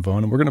moods of Ben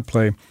Vaughn. And we're going to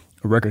play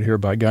a record here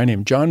by a guy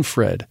named John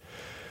Fred,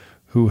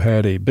 who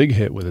had a big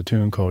hit with a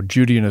tune called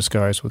Judy and His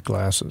Guys with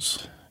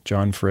Glasses.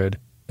 John Fred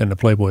and the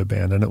Playboy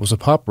Band. And it was a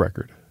pop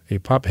record, a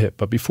pop hit.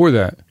 But before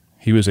that,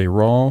 he was a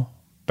raw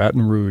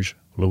Baton Rouge,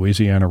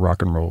 Louisiana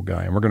rock and roll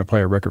guy. And we're going to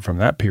play a record from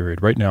that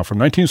period right now from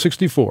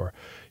 1964.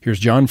 Here's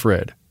John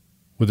Fred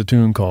with a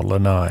tune called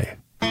Lanai.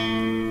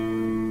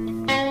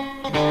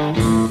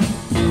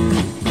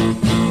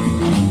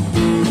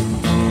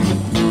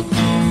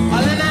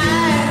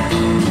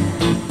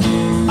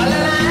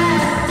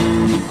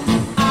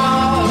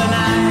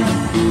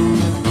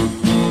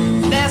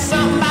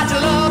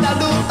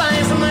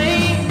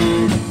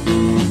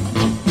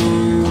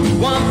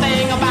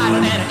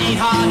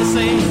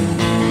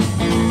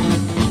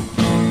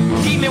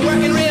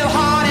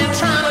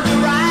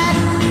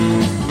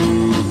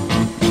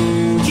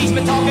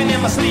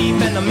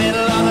 Sleep in the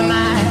middle of the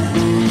night.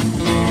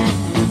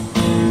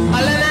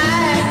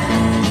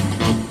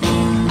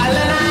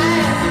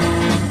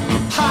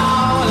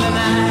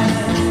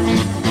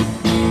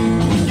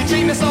 You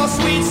treat me so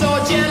sweet,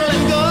 so gentle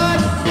and good.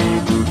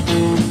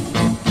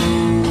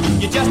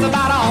 You just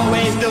about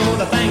always do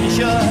the thing you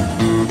should.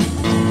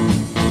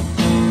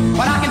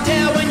 But I can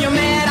tell when you're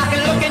mad, I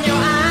can look in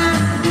your eye.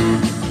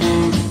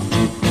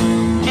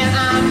 And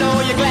I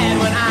know you're glad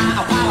when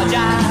I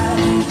apologize.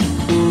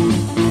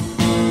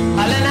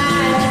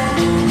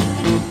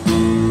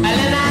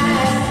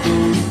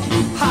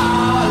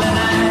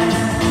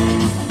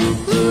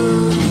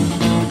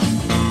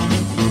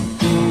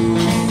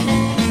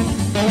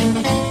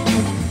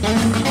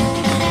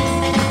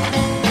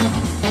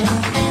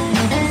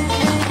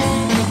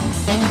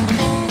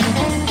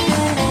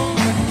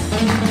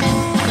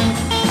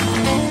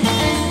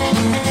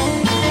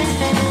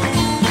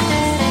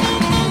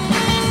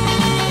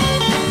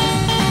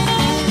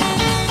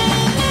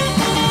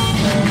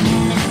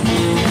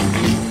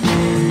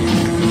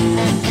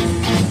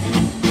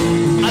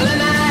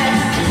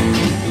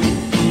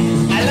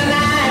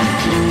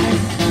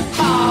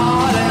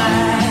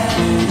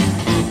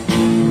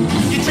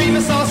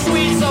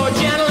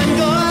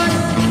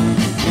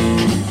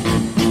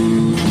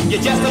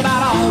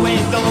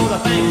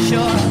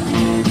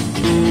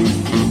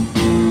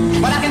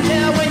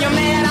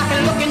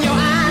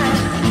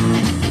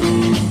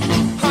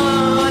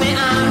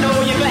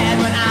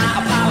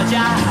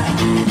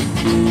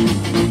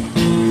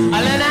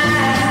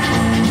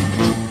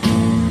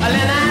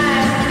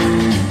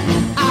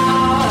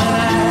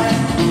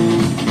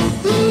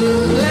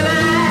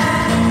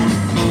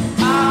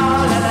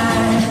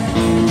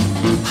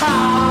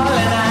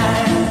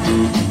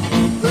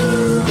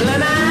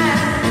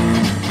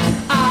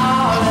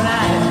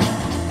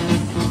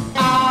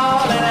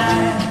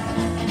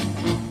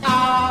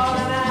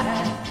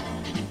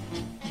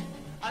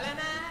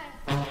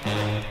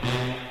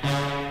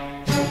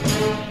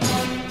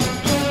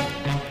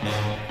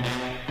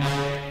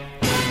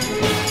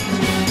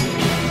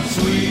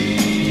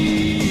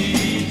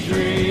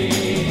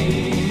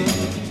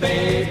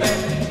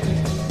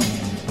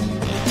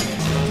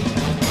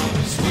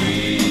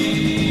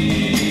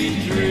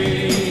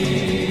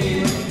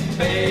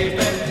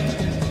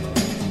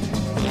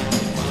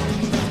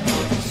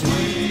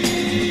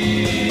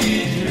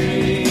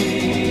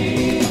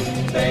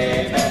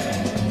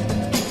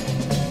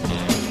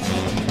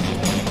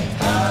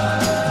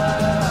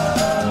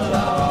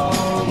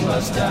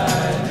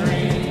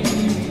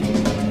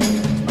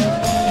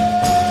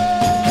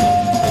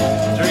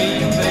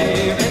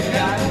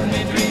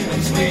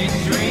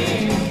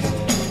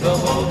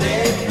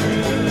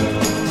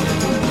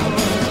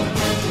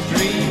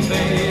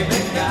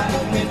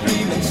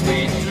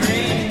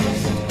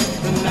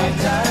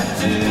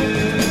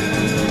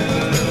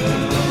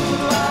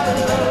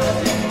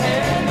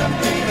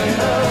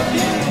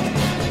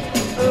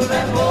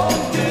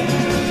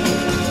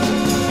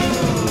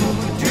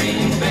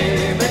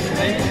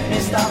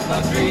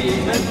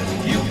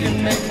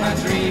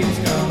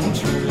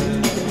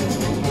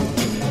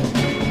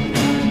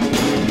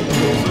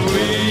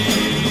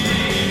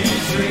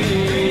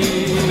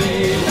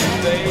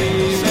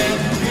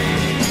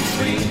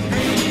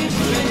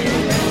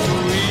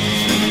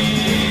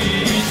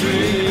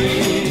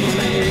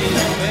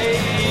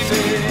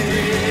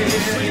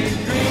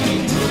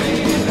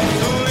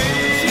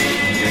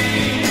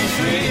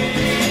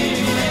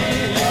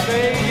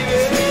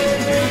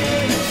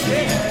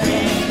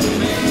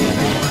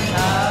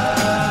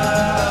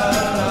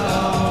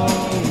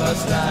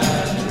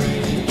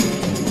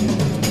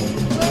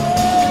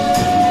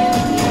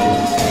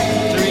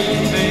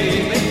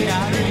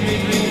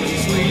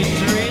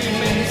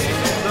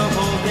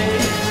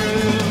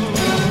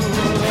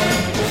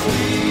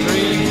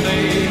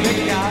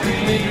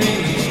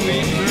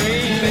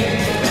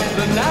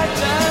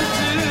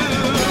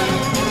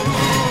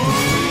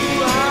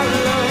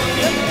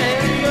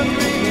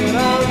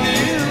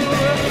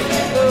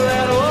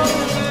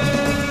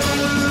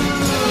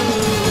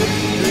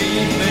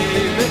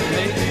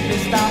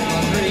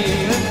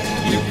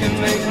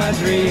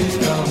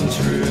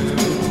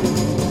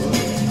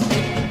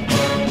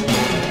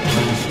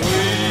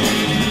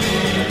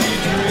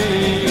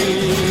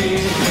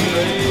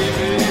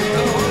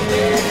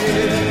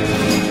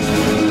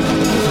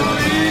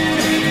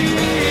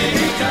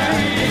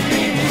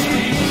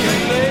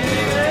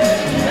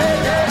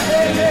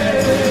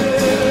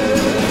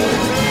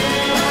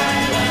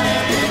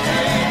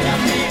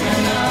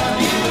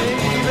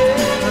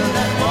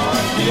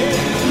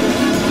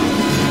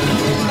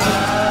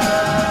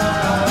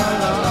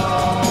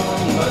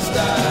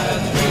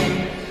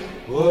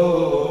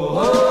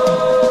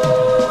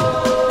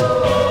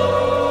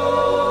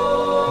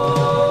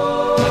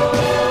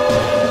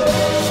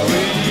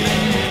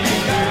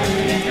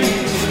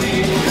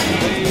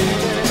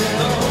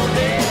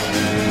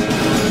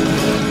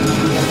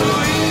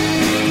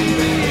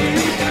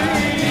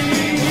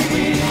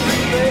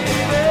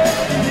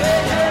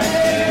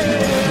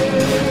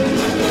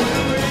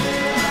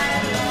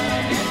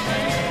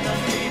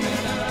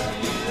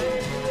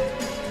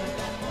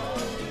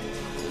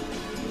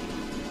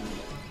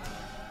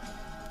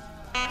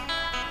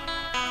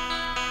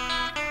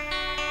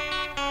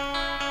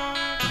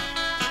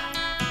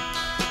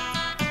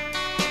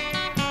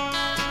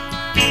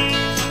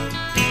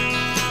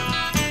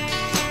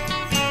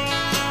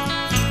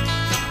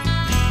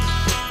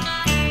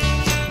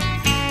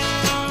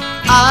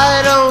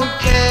 I don't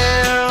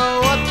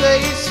care what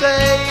they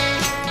say.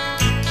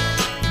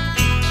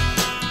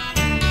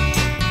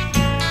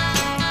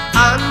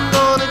 I'm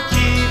gonna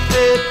keep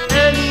it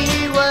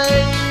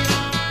anyway.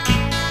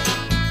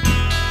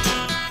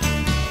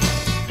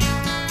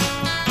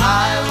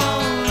 I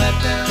won't let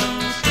them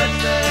stretch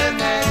their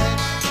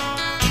necks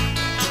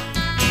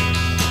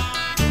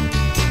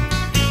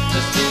to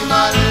see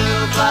my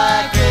little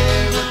black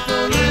egg with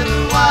the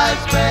little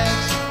white specks.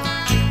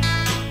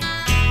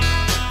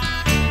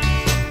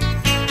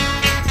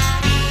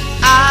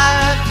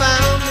 I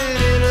found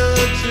it in a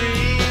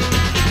tree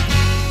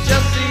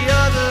just the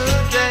other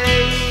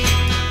day,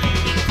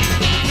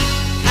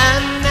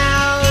 and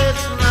now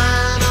it's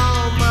mine,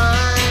 all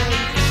mine.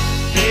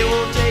 They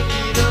won't take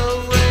it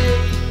away.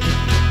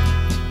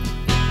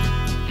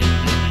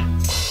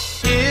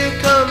 Here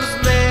comes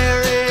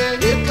Mary,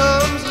 here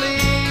comes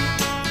Lee.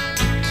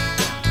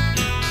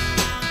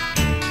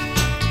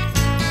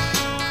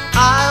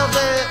 I'll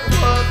bet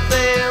what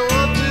they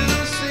want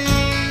to see.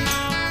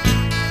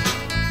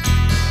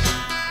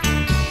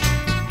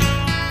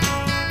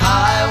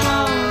 I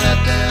won't let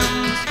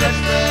them stretch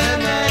their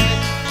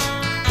necks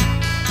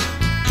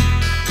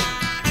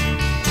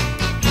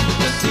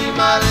to see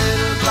my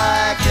little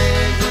black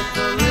egg with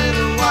the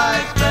little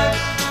white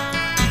specks.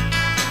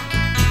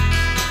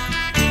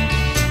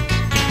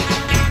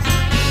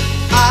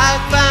 I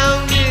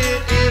found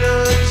it in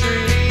a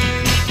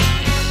tree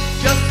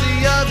just the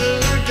other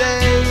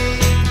day,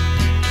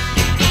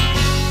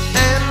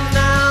 and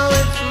now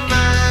it's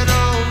mine,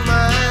 all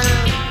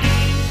mine.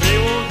 They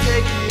won't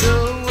take it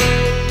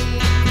away.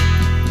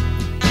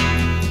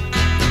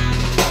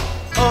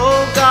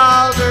 Oh,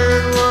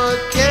 Goddard, what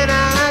can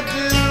I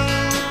do?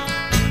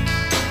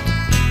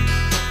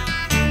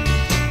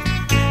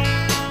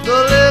 The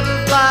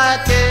little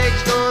black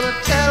egg's gonna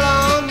tell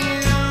on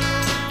you.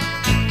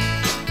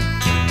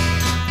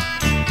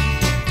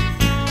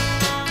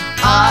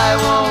 I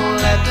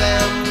won't let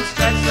them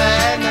stretch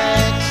their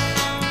necks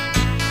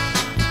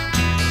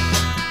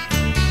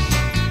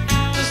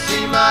to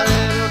see my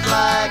little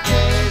black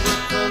egg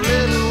with the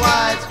little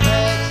white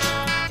specks.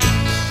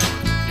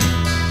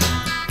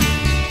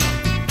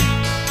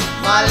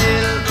 My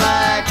little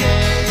black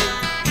egg,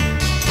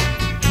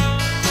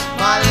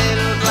 my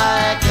little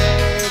black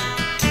egg,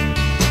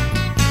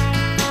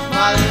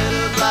 my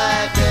little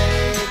black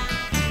egg,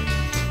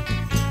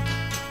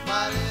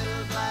 my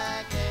little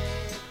black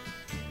egg.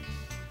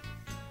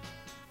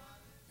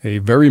 A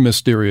very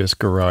mysterious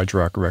garage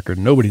rock record.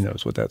 Nobody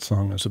knows what that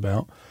song is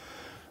about.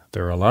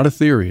 There are a lot of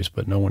theories,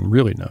 but no one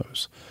really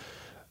knows.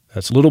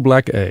 That's Little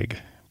Black Egg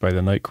by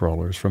the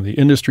Nightcrawlers from the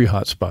industry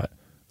hotspot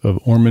of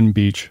Ormond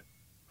Beach,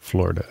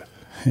 Florida.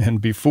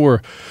 And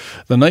before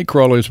the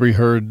Nightcrawlers, we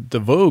heard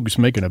the Vogues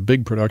making a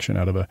big production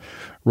out of a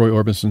Roy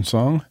Orbison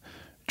song,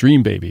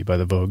 Dream Baby by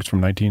the Vogues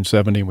from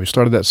 1970. And we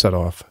started that set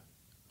off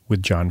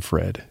with John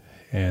Fred.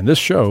 And this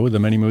show, The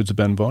Many Moods of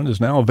Ben Vaughn, is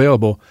now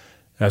available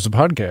as a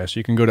podcast.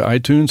 You can go to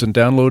iTunes and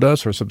download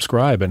us or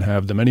subscribe and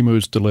have The Many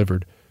Moods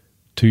delivered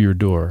to your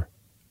door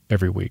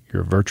every week,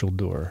 your virtual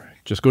door.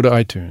 Just go to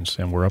iTunes,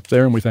 and we're up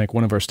there, and we thank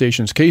one of our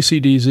stations,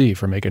 KCDZ,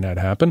 for making that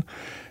happen.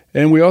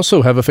 And we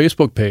also have a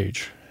Facebook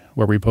page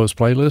where we post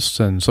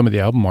playlists and some of the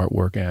album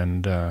artwork,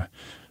 and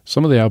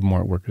some of the album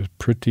artwork is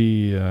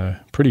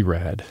pretty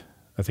rad,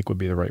 I think would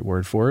be the right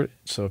word for it.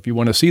 So if you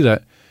want to see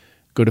that,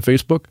 go to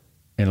Facebook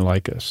and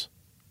like us.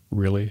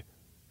 Really,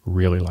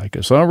 really like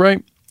us. All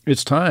right,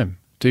 it's time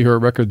to hear a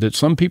record that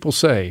some people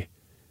say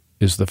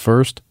is the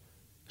first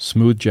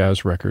smooth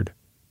jazz record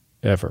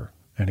ever.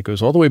 And it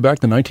goes all the way back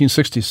to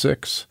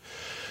 1966.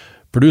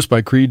 Produced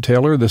by Creed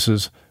Taylor, this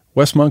is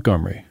Wes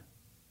Montgomery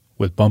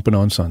with Bumpin'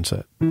 on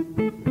Sunset.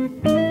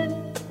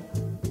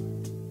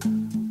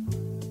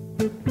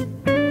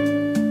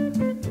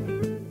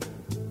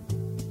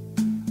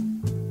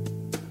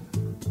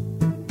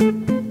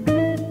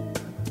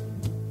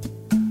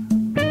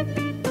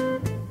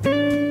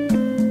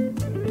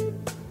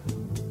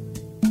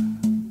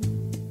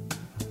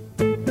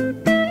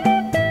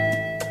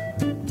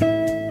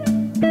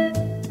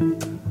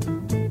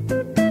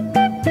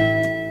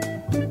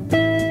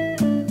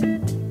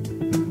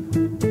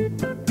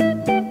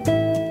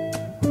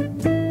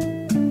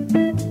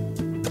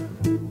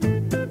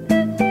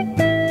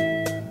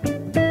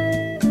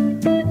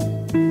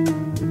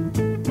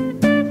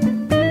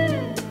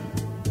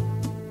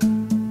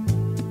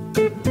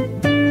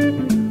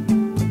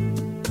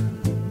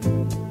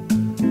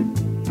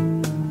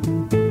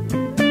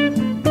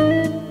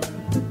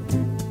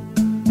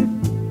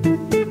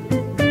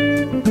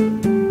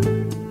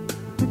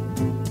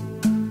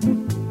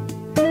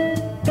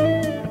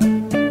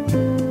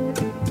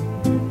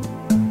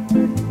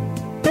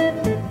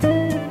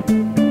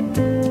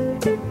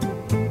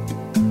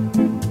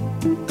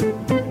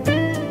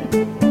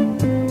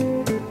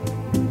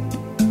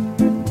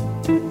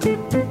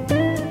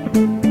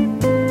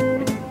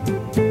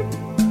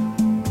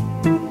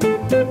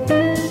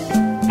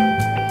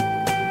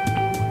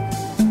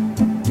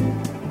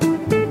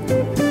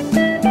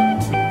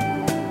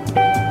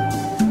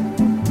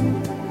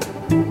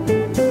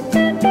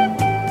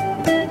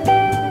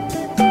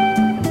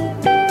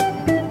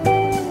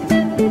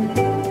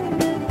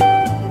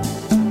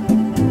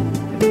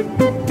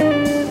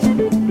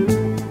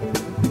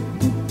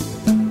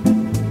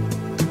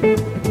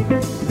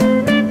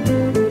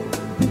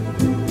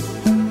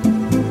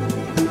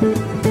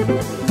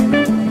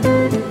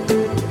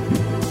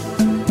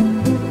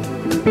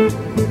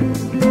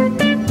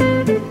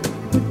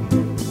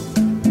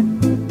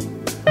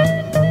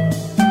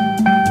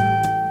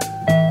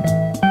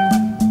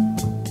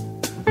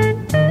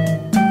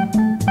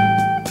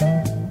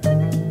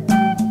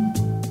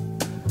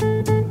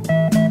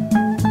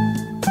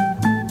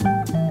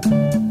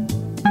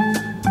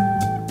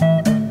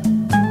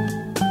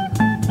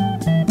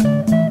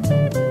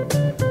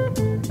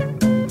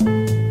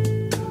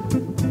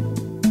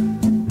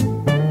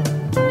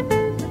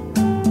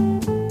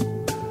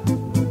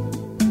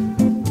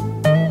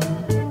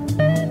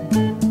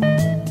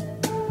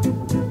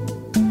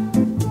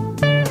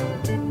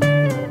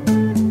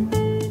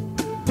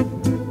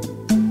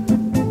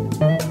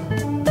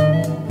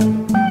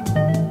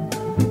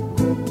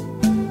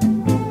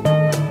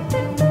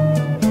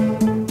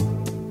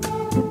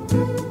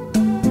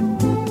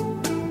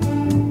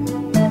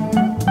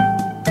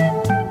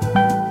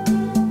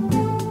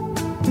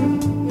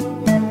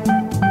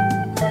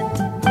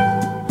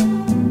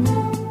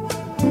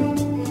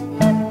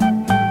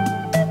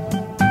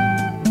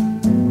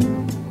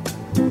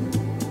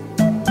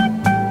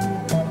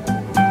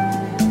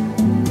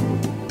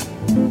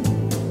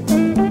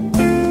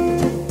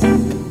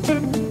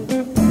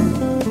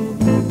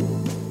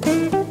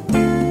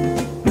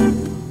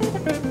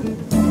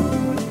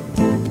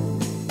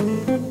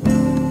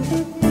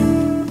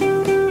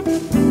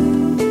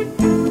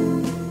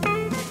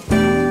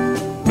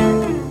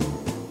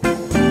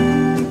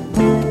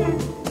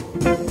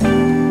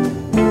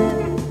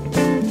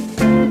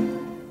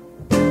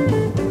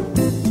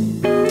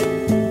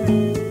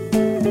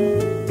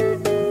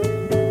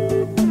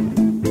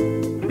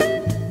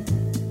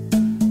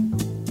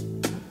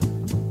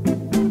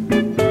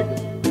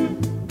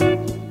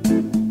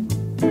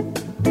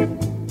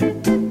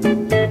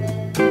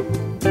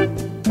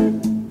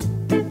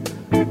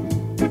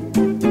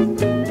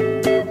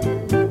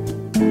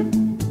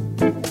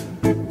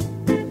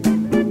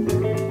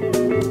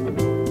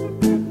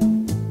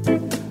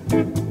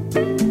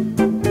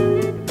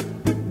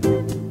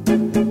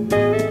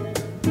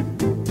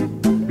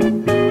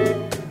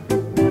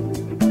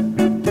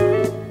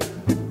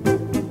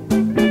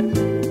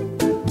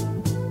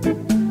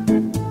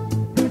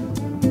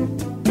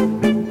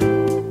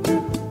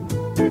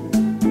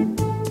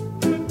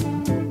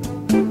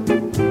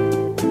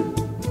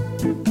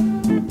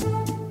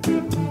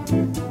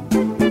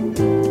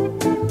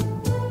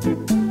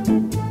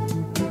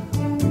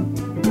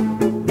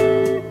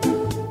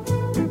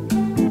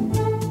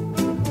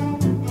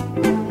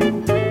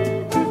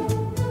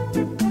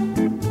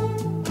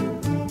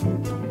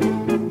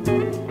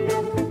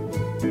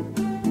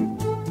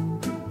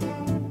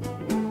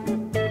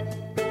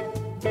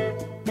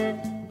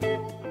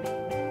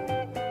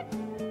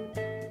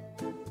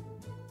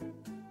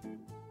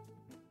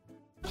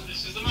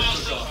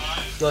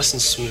 nice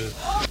and smooth.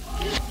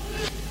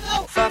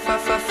 Fa fa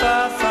fa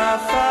fa fa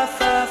fa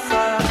fa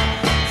fa.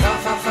 Fa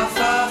fa fa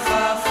fa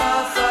fa fa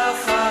fa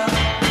fa.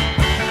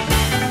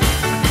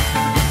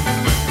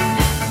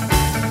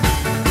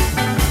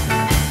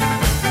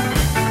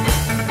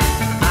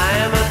 I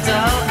am a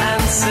dull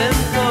and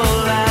simple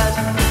lad,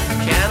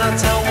 cannot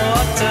tell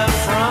water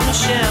from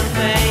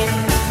champagne,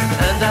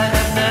 and I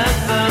have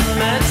never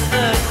met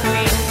the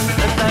Queen,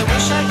 and I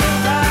wish I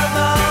could have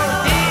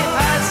all he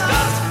has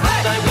got,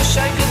 and I wish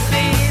I could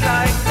be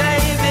like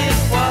David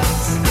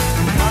Watts.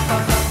 Fa fa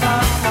fa fa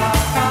fa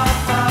fa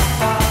fa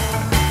fa.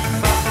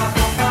 Fa fa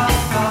fa fa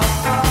fa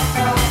fa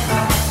fa fa.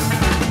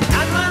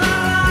 And when I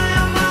lie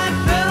on my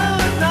pillow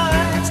at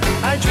night,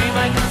 I dream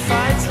I can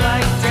fight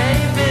like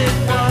David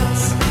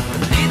Watts,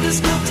 and lead the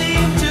school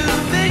team to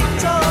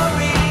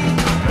victory,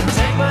 and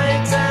take my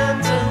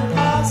exams and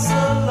pass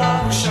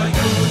along. Wish I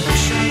could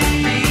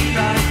be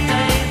like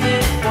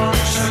David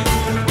Watts.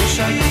 Wish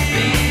I could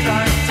be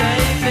like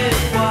David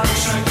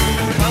Watts.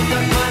 Come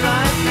back my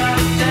life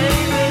like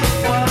David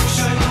Watts.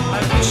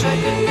 I wish I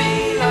could be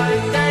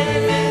like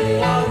David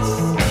Watts.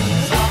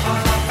 Fa fa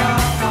fa fa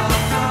fa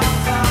fa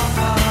fa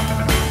fa.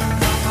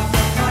 Fa fa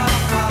fa fa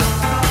fa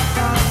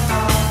fa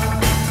fa.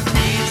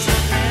 He's a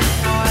head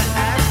boy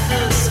at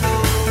the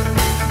school.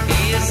 He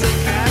is the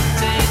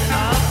captain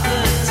of the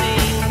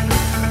team.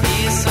 He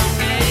is so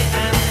gay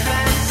and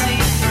fancy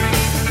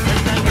free,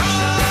 and I wish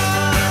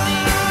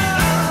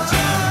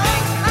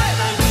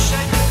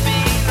I could be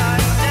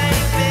like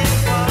David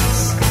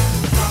Watts.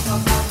 Fa fa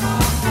fa fa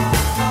fa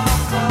fa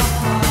fa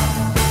fa.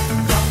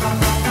 Fa fa fa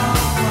fa fa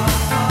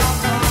fa fa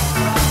fa.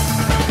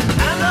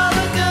 And all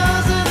the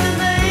girls in the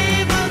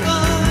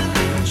neighborhood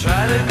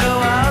try to go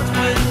out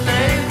with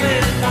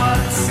David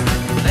Watts.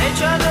 They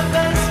try their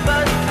best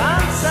but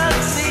can't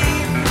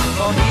succeed,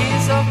 for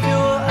he's of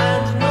pure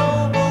and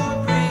noble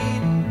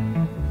breed.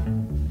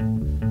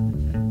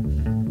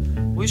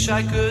 Wish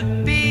I could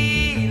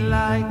be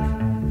like,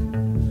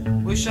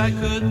 wish I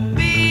could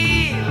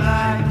be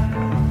like,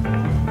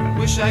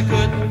 wish I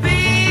could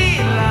be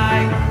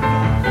like,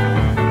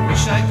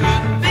 wish I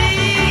could be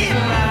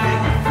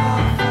like.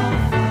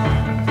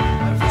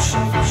 I wish I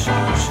wish I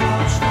wish I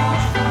wish I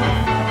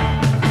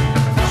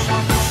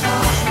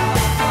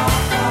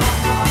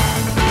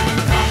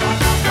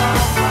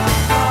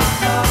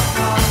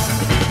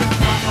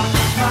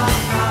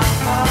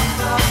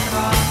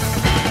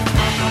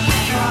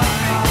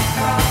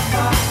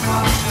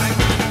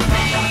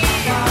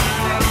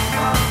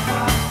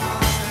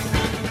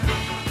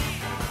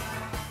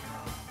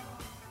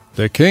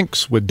The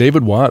Kinks with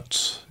David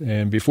Watts.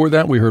 And before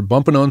that, we heard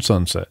Bumpin' on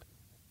Sunset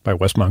by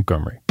Wes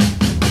Montgomery.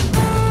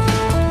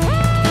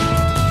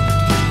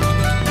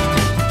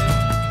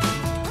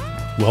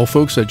 Well,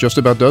 folks, that just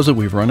about does it.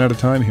 We've run out of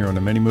time here on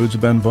the Many Moods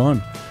of Ben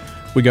Vaughn.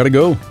 We got to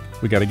go.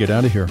 We got to get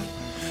out of here.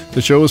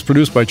 The show is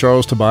produced by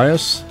Charles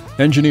Tobias,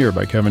 engineered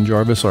by Kevin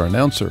Jarvis. Our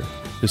announcer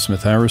is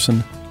Smith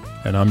Harrison,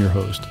 and I'm your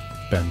host,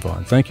 Ben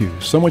Vaughn. Thank you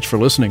so much for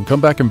listening.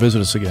 Come back and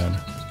visit us again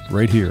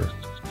right here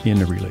in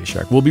the Relay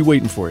Shack. We'll be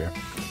waiting for you.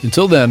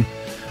 Until then,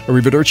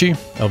 arrivederci,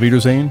 auf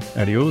Wiedersehen,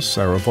 adios,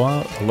 au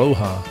revoir,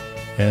 aloha,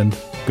 and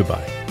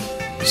goodbye.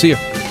 See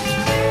ya.